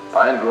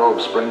 Pine Grove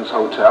Springs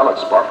Hotel at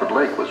Spofford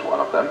Lake was one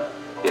of them.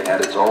 It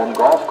had its own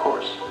golf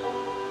course.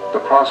 The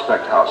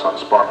Prospect House on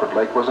Spofford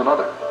Lake was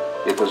another.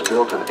 It was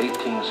built in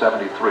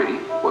 1873,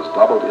 was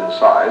doubled in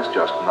size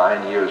just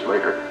 9 years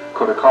later,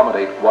 could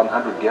accommodate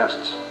 100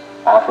 guests,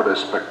 offered a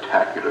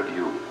spectacular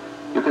view.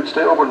 You could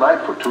stay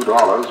overnight for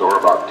 $2 or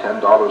about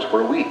 $10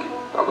 per week,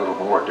 a little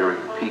more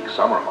during peak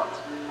summer months.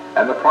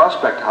 And the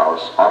Prospect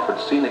House offered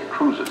scenic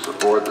cruises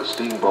aboard the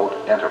steamboat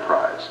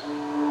Enterprise.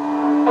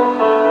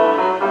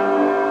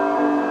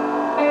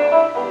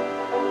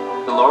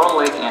 The Laurel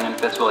Lake Inn in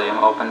Fitzwilliam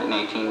opened in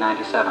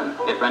 1897.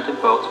 It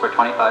rented boats for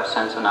 25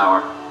 cents an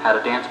hour, had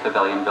a dance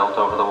pavilion built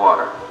over the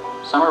water.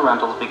 Summer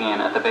rentals began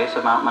at the base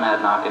of Mount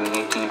Monadnock in the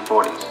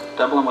 1840s.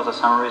 Dublin was a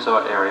summer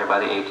resort area by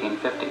the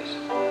 1850s.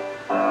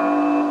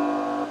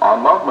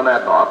 On Mount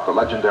Monadnock, the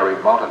legendary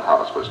Mountain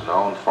House was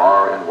known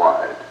far and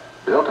wide.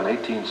 Built in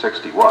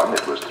 1861,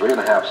 it was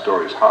 3½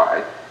 stories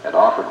high and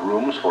offered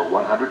rooms for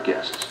 100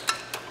 guests.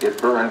 It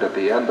burned at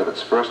the end of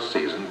its first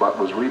season, but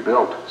was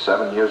rebuilt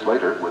 7 years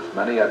later with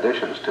many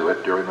additions to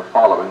it during the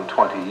following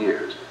 20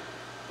 years.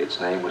 Its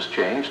name was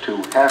changed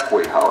to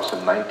Halfway House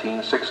in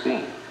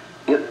 1916.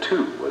 It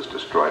too was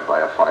destroyed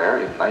by a fire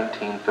in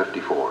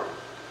 1954.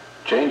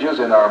 Changes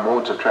in our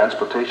modes of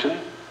transportation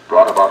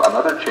brought about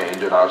another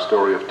change in our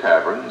story of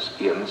taverns,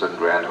 inns, and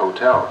grand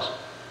hotels.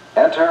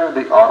 Enter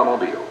the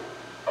automobile.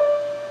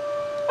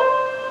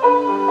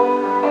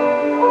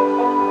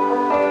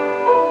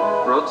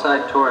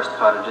 Roadside tourist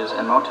cottages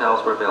and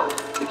motels were built.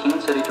 The Keene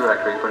City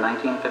Directory for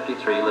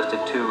 1953 listed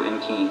 2 in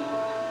Keene,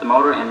 the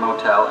Motor Inn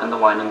Motel and the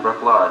Winding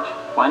Brook Lodge.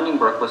 Winding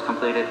Brook was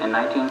completed in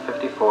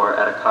 1954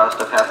 at a cost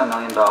of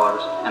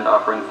 $500,000 and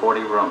offering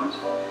 40 rooms.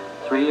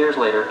 3 years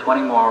later,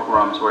 20 more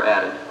rooms were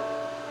added.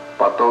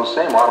 But those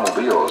same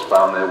automobiles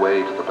found their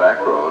way to the back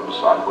roads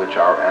on which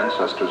our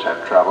ancestors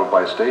had traveled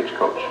by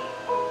stagecoach.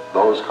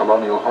 Those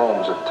colonial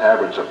homes and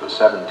taverns of the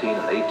 17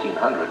 and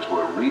 1800s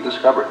were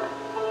rediscovered.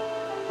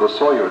 The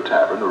Sawyer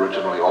Tavern,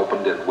 originally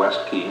opened in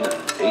West Keene in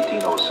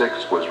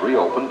 1806, was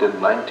reopened in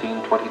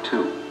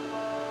 1922.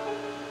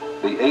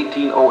 The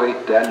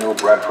 1808 Daniel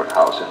Bradford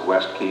House in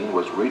West Keene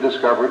was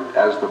rediscovered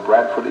as the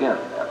Bradford Inn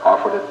and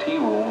offered a tea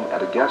room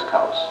and a guest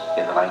house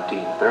in the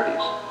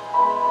 1930s.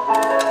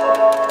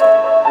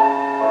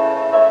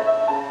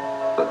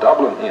 The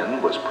Dublin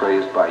Inn was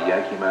praised by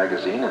Yankee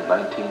Magazine in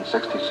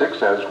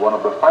 1966 as one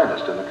of the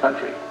finest in the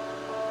country.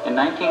 In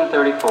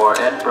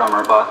 1934, Ed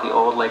Brummer bought the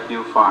old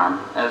Lakeview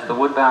farm. As the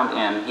woodbound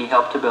inn, he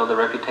helped to build the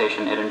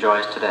reputation it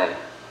enjoys today.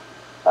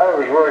 I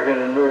was working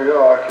in New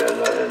York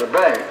in a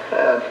bank,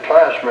 and a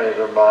classmate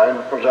of mine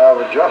was out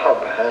of a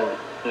job,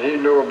 and he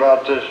knew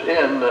about this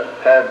inn that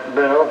had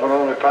been open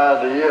only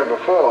part of the year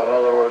before. In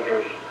other words,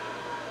 was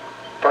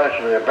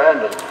practically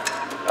abandoned.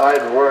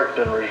 I'd worked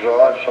in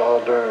resorts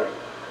all during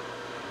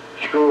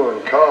school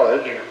and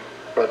college,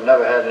 but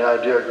never had any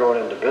idea of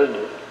going into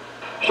business.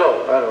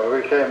 So, anyway,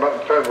 we came up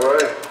in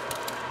February,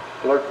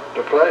 looked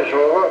the place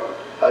over.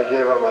 I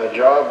gave up my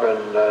job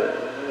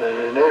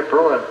in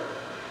April, and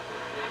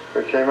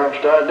we came up and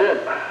started in.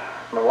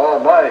 And all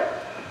my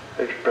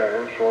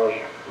experience was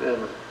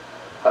in,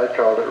 I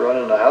called it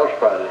running the house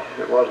party.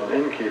 It wasn't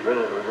innkeeping,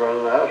 it was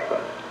running the house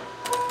party.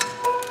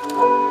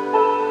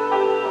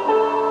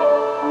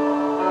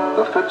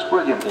 The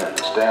Fitzwilliam Inn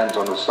stands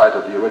on the site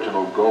of the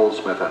original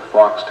Goldsmith and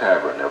Fox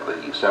Tavern of the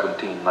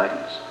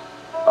 1790s.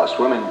 A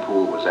swimming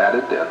pool was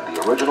added and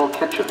the original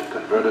kitchen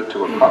converted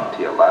to a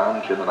cocktail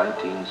lounge in the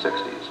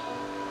 1960s.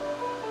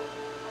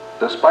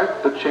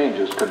 Despite the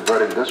changes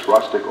converting this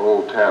rustic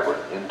old tavern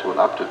into an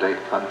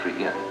up-to-date country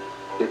inn,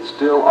 it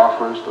still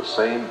offers the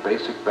same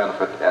basic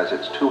benefit as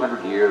its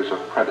 200 years of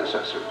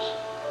predecessors: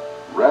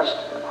 rest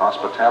and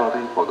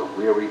hospitality for the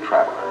weary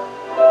traveler.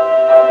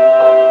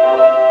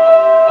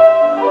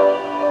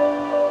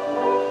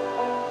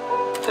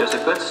 There's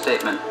a good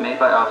statement made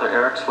by author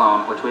Eric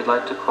Sloane, which we'd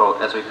like to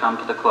quote as we come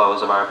to the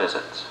close of our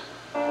visits.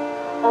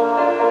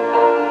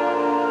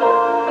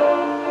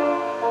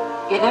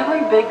 In every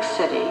big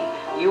city,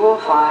 you will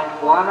find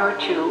one or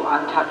two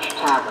untouched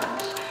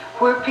taverns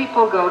where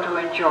people go to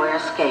enjoy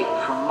escape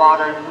from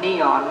modern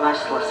neon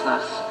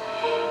restlessness.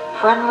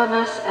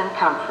 Friendliness and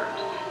comfort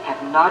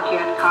have not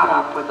yet caught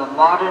up with the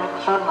modern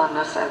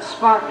cleanliness and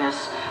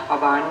smartness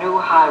of our new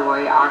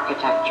highway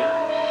architecture.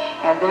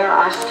 And there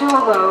are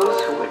still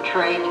those who would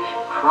trade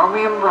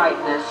chromium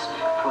brightness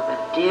for the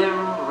dim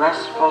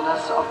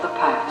restfulness of the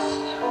past.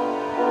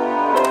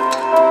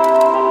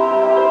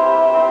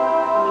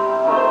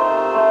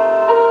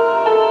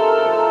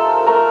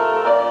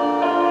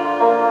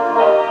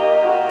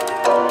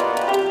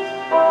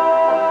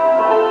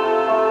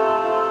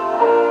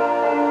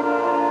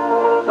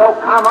 So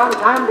come on,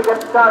 time to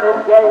get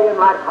started, gay and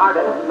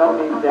light-hearted, no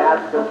need to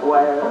ask us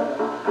where.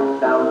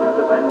 Down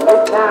to the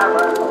Friendly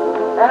Tavern,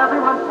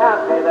 everyone's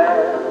happy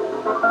there.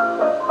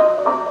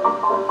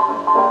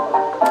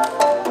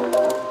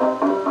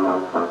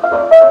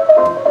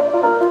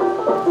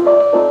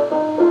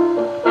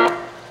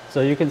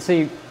 So you can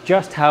see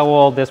just how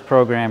old this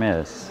program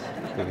is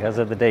because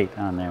of the date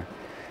on there.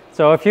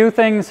 So a few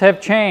things have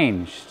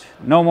changed.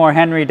 No more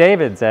Henry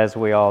Davids, as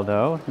we all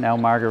know, now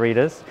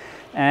margaritas.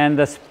 And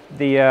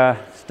the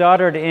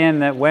Stoddard Inn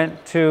that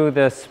went to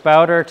the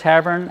Spouter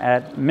Tavern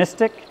at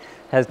Mystic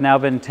has now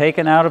been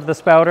taken out of the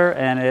Spouter,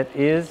 and it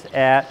is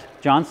at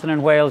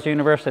Johnson & Wales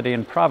University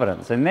in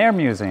Providence, in their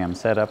museum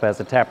set up as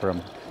a tap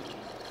room.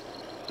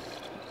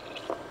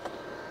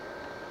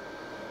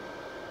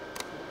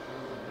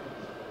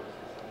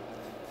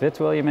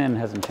 Fitzwilliam Inn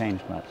hasn't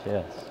changed much,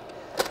 yes.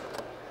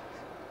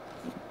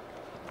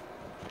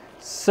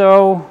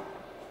 So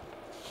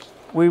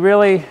we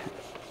really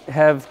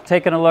have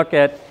taken a look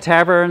at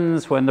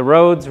taverns when the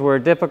roads were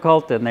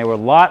difficult, and there were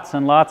lots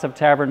and lots of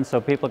taverns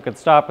so people could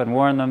stop and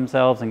warm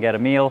themselves and get a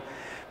meal.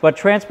 But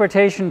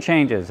transportation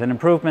changes and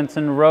improvements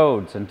in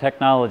roads and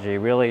technology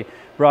really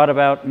brought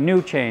about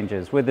new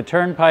changes. With the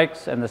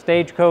turnpikes and the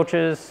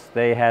stagecoaches,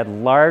 they had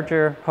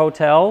larger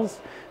hotels,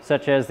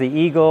 such as the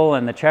Eagle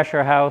and the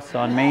Cheshire House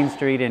on Main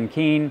Street in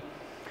Keene.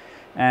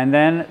 And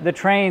then the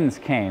trains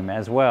came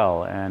as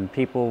well, and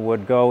people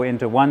would go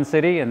into one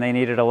city and they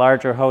needed a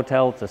larger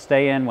hotel to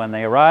stay in when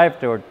they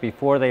arrived or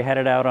before they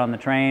headed out on the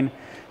train.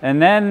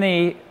 And then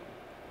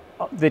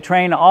the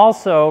train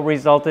also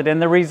resulted in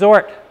the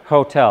resort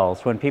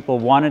hotels when people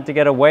wanted to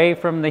get away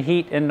from the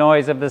heat and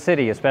noise of the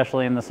city,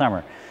 especially in the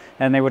summer.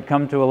 And they would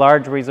come to a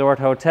large resort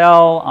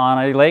hotel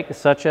on a lake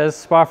such as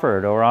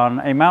Spofford or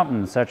on a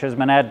mountain such as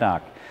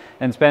Monadnock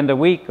and spend a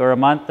week or a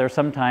month or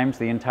sometimes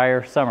the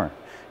entire summer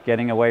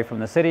getting away from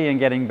the city and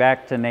getting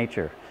back to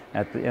nature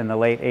in the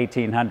late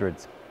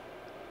 1800s.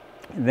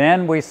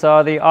 Then we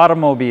saw the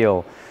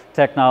automobile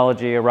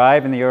technology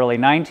arrive in the early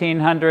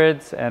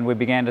 1900s, and we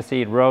began to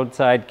see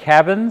roadside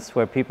cabins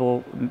where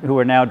people who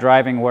were now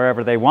driving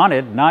wherever they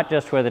wanted, not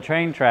just where the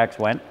train tracks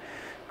went,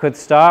 could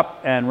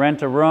stop and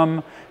rent a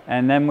room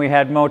And then we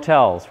had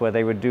motels where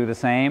they would do the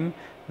same.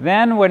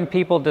 Then when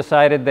people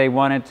decided they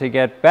wanted to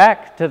get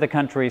back to the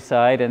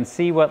countryside and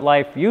see what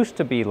life used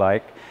to be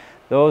like,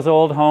 those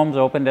old homes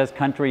opened as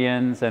country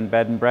inns and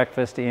bed and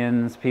breakfast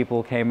inns.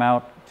 People came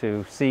out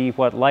to see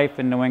what life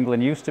in New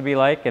England used to be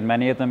like, and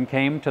many of them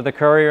came to the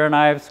Currier and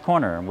Ives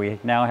Corner. We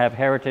now have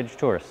heritage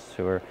tourists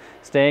who are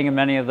staying in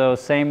many of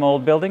those same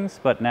old buildings,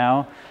 but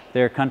now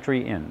they're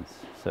country inns.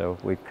 So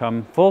we've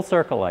come full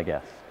circle, I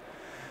guess.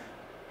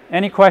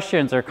 Any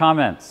questions or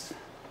comments?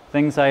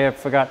 Things I have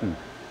forgotten?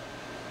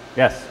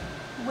 Yes?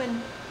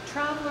 When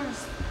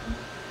travelers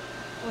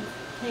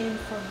came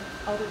from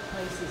other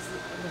places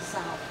in the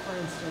South, for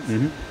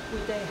instance,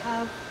 would they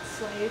have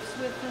slaves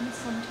with them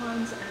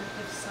sometimes? And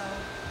if so,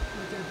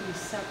 would there be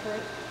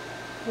separate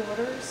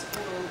quarters?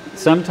 Or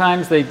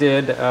sometimes they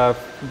did.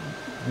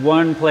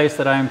 One place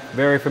that I'm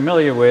very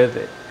familiar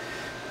with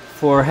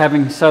for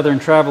having Southern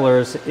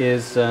travelers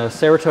is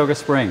Saratoga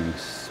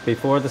Springs.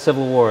 Before the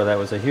Civil War, that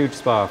was a huge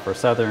spa for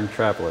Southern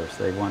travelers.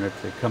 They wanted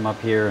to come up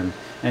here and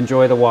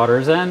enjoy the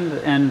waters and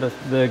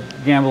the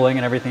gambling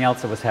and everything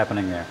else that was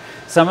happening there.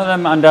 Some of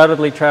them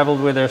undoubtedly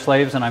traveled with their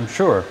slaves, and I'm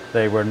sure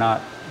they were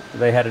not,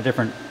 they had a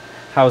different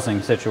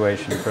housing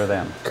situation for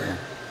them. Yeah.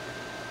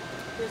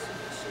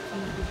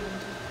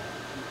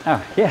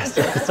 Oh, yes,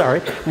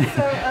 sorry.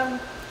 So,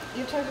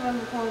 you talked about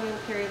the colonial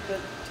period that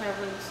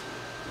taverns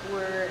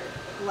were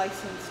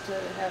licensed to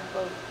have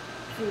both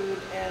food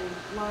and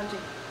lodging.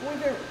 Were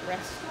there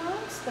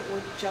restaurants that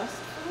were just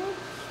food?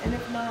 And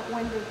if not,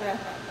 when did that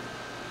happen?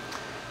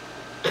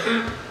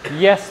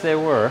 Yes, there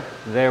were.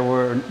 There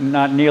were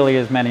not nearly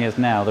as many as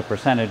now. The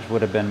percentage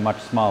would have been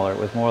much smaller. It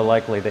was more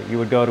likely that you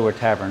would go to a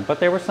tavern. But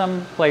there were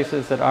some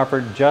places that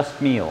offered just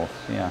meals.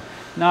 Yeah,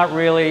 not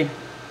really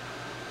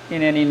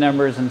in any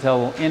numbers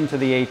until into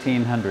the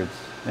 1800s.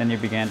 Then you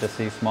began to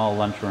see small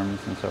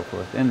lunchrooms and so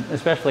forth, and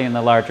especially in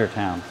the larger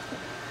towns,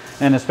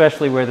 and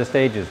especially where the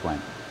stages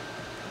went,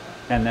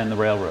 and then the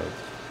railroads.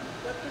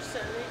 What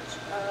percentage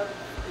of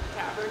the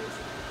taverns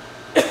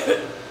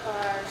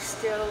are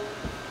still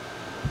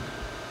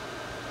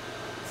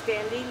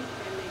standing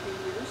and they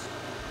be used?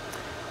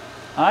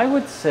 I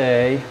would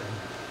say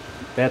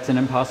that's an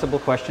impossible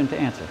question to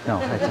answer. No,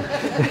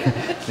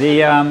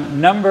 the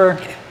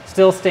number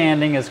still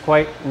standing is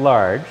quite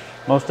large.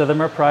 Most of them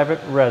are private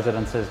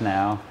residences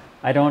now.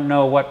 I don't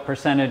know what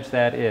percentage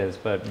that is,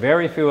 but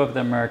very few of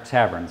them are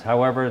taverns.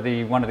 However,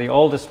 one of the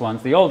oldest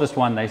ones, the oldest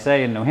one they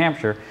say in New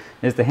Hampshire,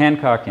 is the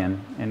Hancock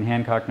Inn in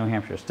Hancock, New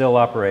Hampshire, still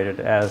operated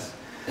as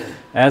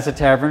a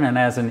tavern and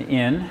as an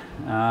inn.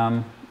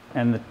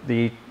 And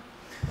the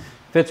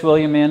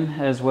Fitzwilliam Inn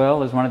as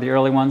well is one of the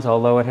early ones,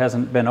 although it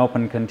hasn't been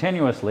open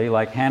continuously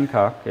like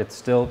Hancock. It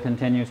still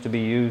continues to be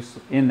used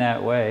in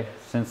that way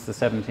since the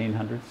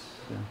 1700s.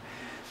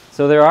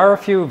 So there are a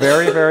few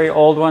very, very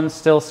old ones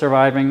still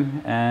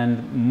surviving,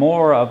 and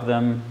more of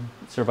them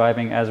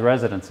surviving as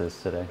residences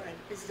today. Right.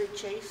 Is the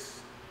Chase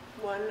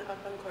one up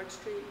on Court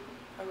Street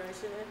a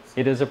residence?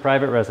 It is a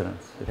private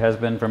residence. It has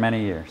been for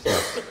many years.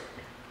 Yes.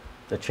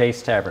 The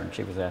Chase Tavern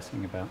she was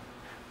asking about,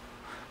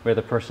 where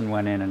the person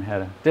went in and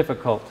had a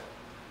difficult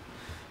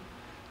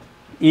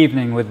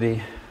evening with the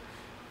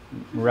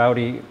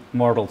rowdy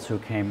mortals who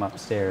came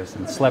upstairs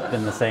and slept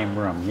in the same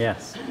room.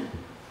 Yes.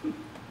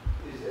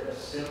 Is there a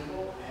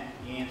simple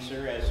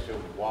answer as to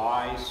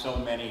why so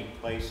many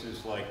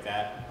places like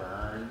that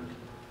burned?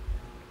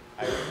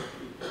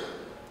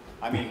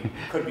 I mean, it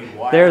could be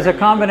why. There's a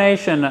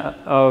combination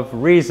of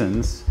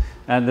reasons,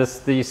 and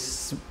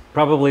this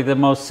probably the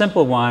most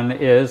simple one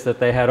is that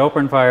they had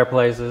open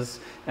fireplaces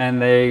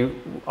and they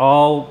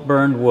all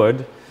burned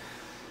wood,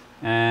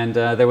 and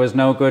there was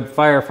no good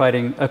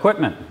firefighting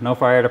equipment, no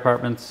fire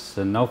departments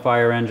and no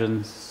fire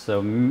engines,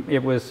 so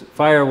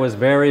fire was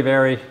very,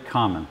 very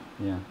common.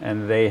 Yeah,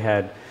 and they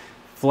had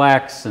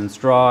flax and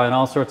straw and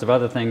all sorts of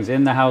other things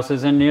in the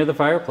houses and near the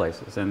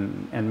fireplaces,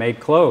 and made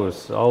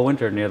clothes all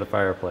winter near the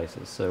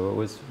fireplaces. So it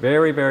was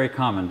very, very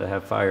common to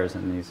have fires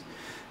in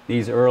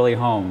these early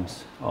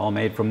homes, all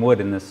made from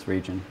wood in this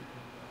region.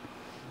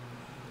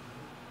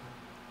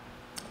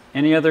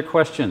 Any other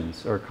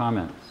questions or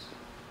comments?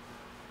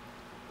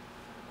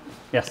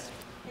 Yes?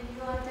 Can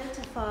you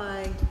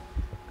identify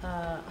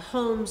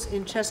homes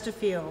in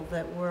Chesterfield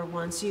that were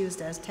once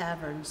used as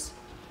taverns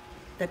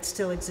that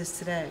still exist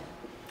today?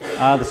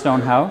 The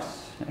Stone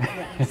House.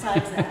 Yeah,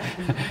 besides that.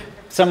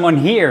 Someone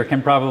here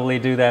can probably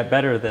do that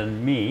better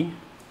than me,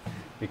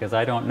 because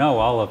I don't know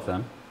all of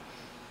them.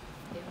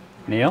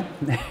 Neil?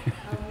 I'm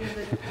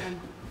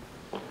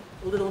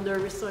a little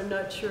nervous, so I'm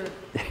not sure.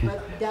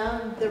 But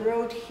down the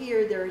road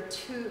here,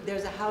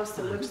 there's a house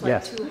that looks like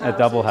yes, two houses. a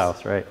double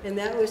house, right. And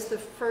that was the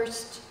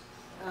first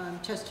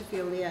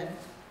Chesterfield Inn.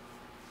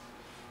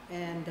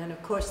 And then,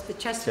 of course, the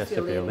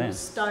Chesterfield Inn was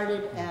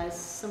started as,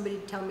 somebody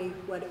tell me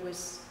what it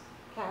was.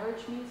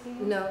 Carriage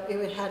Museum? No,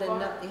 it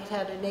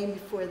had a name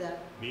before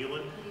that.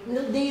 Neelan?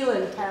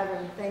 Neelan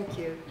Tavern, thank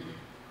you.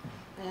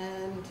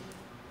 And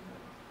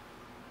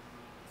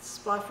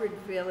Spofford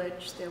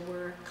Village, there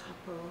were a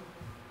couple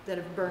that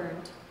have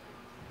burned.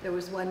 There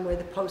was one where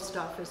the post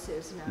office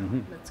is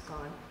now, that's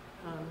gone.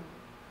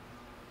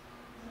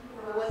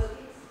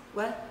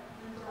 What?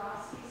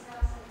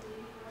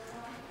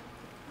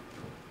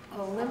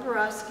 Oh,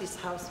 Limborowski's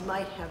house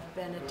might have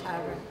been a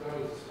tavern.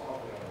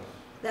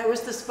 That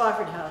was the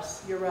Spofford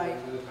House, you're right.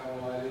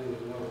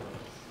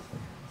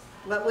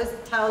 What was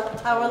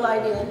Tower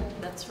Light Inn?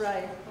 That's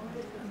right.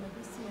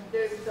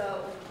 There's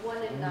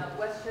one in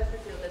West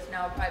Chesterfield that's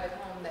now a private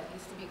home that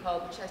used to be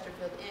called the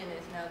Chesterfield Inn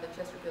is now the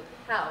Chesterfield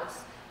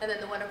House. And then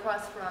the one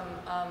across from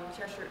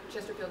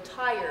Chesterfield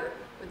Tire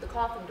with the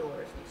coffin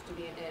doors used to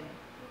be an inn.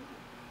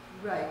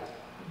 Right.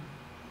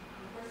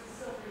 Where's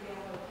the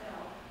Silverdale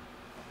Hotel?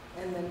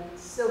 And then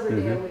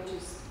Silverdale, which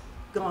is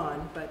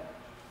gone, but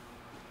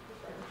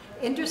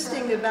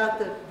interesting about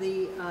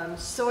the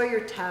Sawyer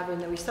Tavern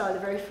that we saw in the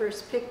very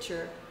first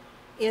picture.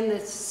 In the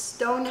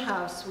stone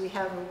house, we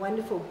have a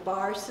wonderful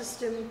bar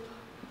system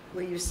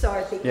where you saw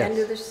at the end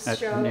of the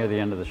show. Near the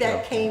end of the show.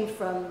 That came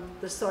from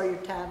the Sawyer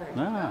Tavern.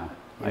 Ah,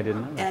 I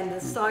didn't know that. And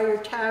the Sawyer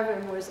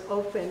Tavern was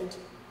opened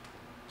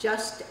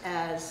just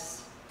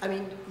as,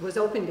 was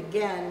opened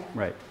again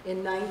Right.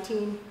 in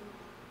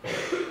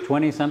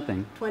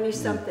 20-something.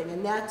 20-something,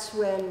 and that's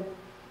when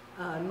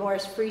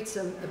Morris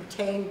Freetzum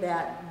obtained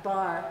that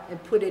bar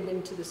and put it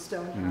into the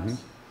stone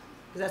house.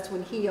 Because that's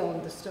when he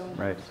owned the stone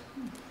Right. house.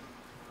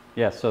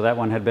 Yes, so that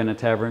one had been a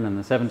tavern in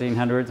the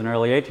 1700s and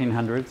early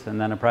 1800s,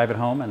 and then a private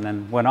home, and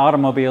then when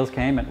automobiles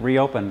came, it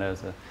reopened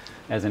as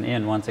an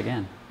inn once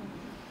again.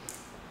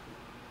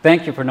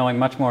 Thank you for knowing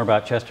much more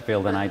about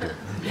Chesterfield than I do.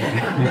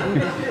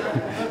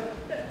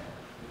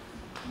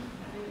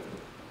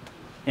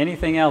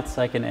 Anything else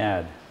I can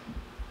add?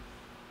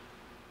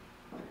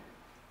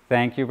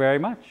 Thank you very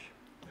much.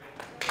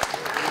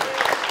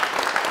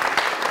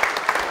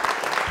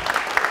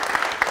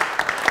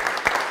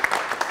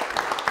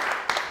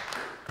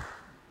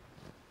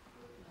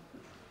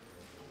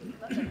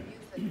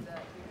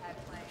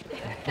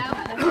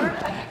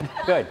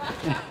 Good.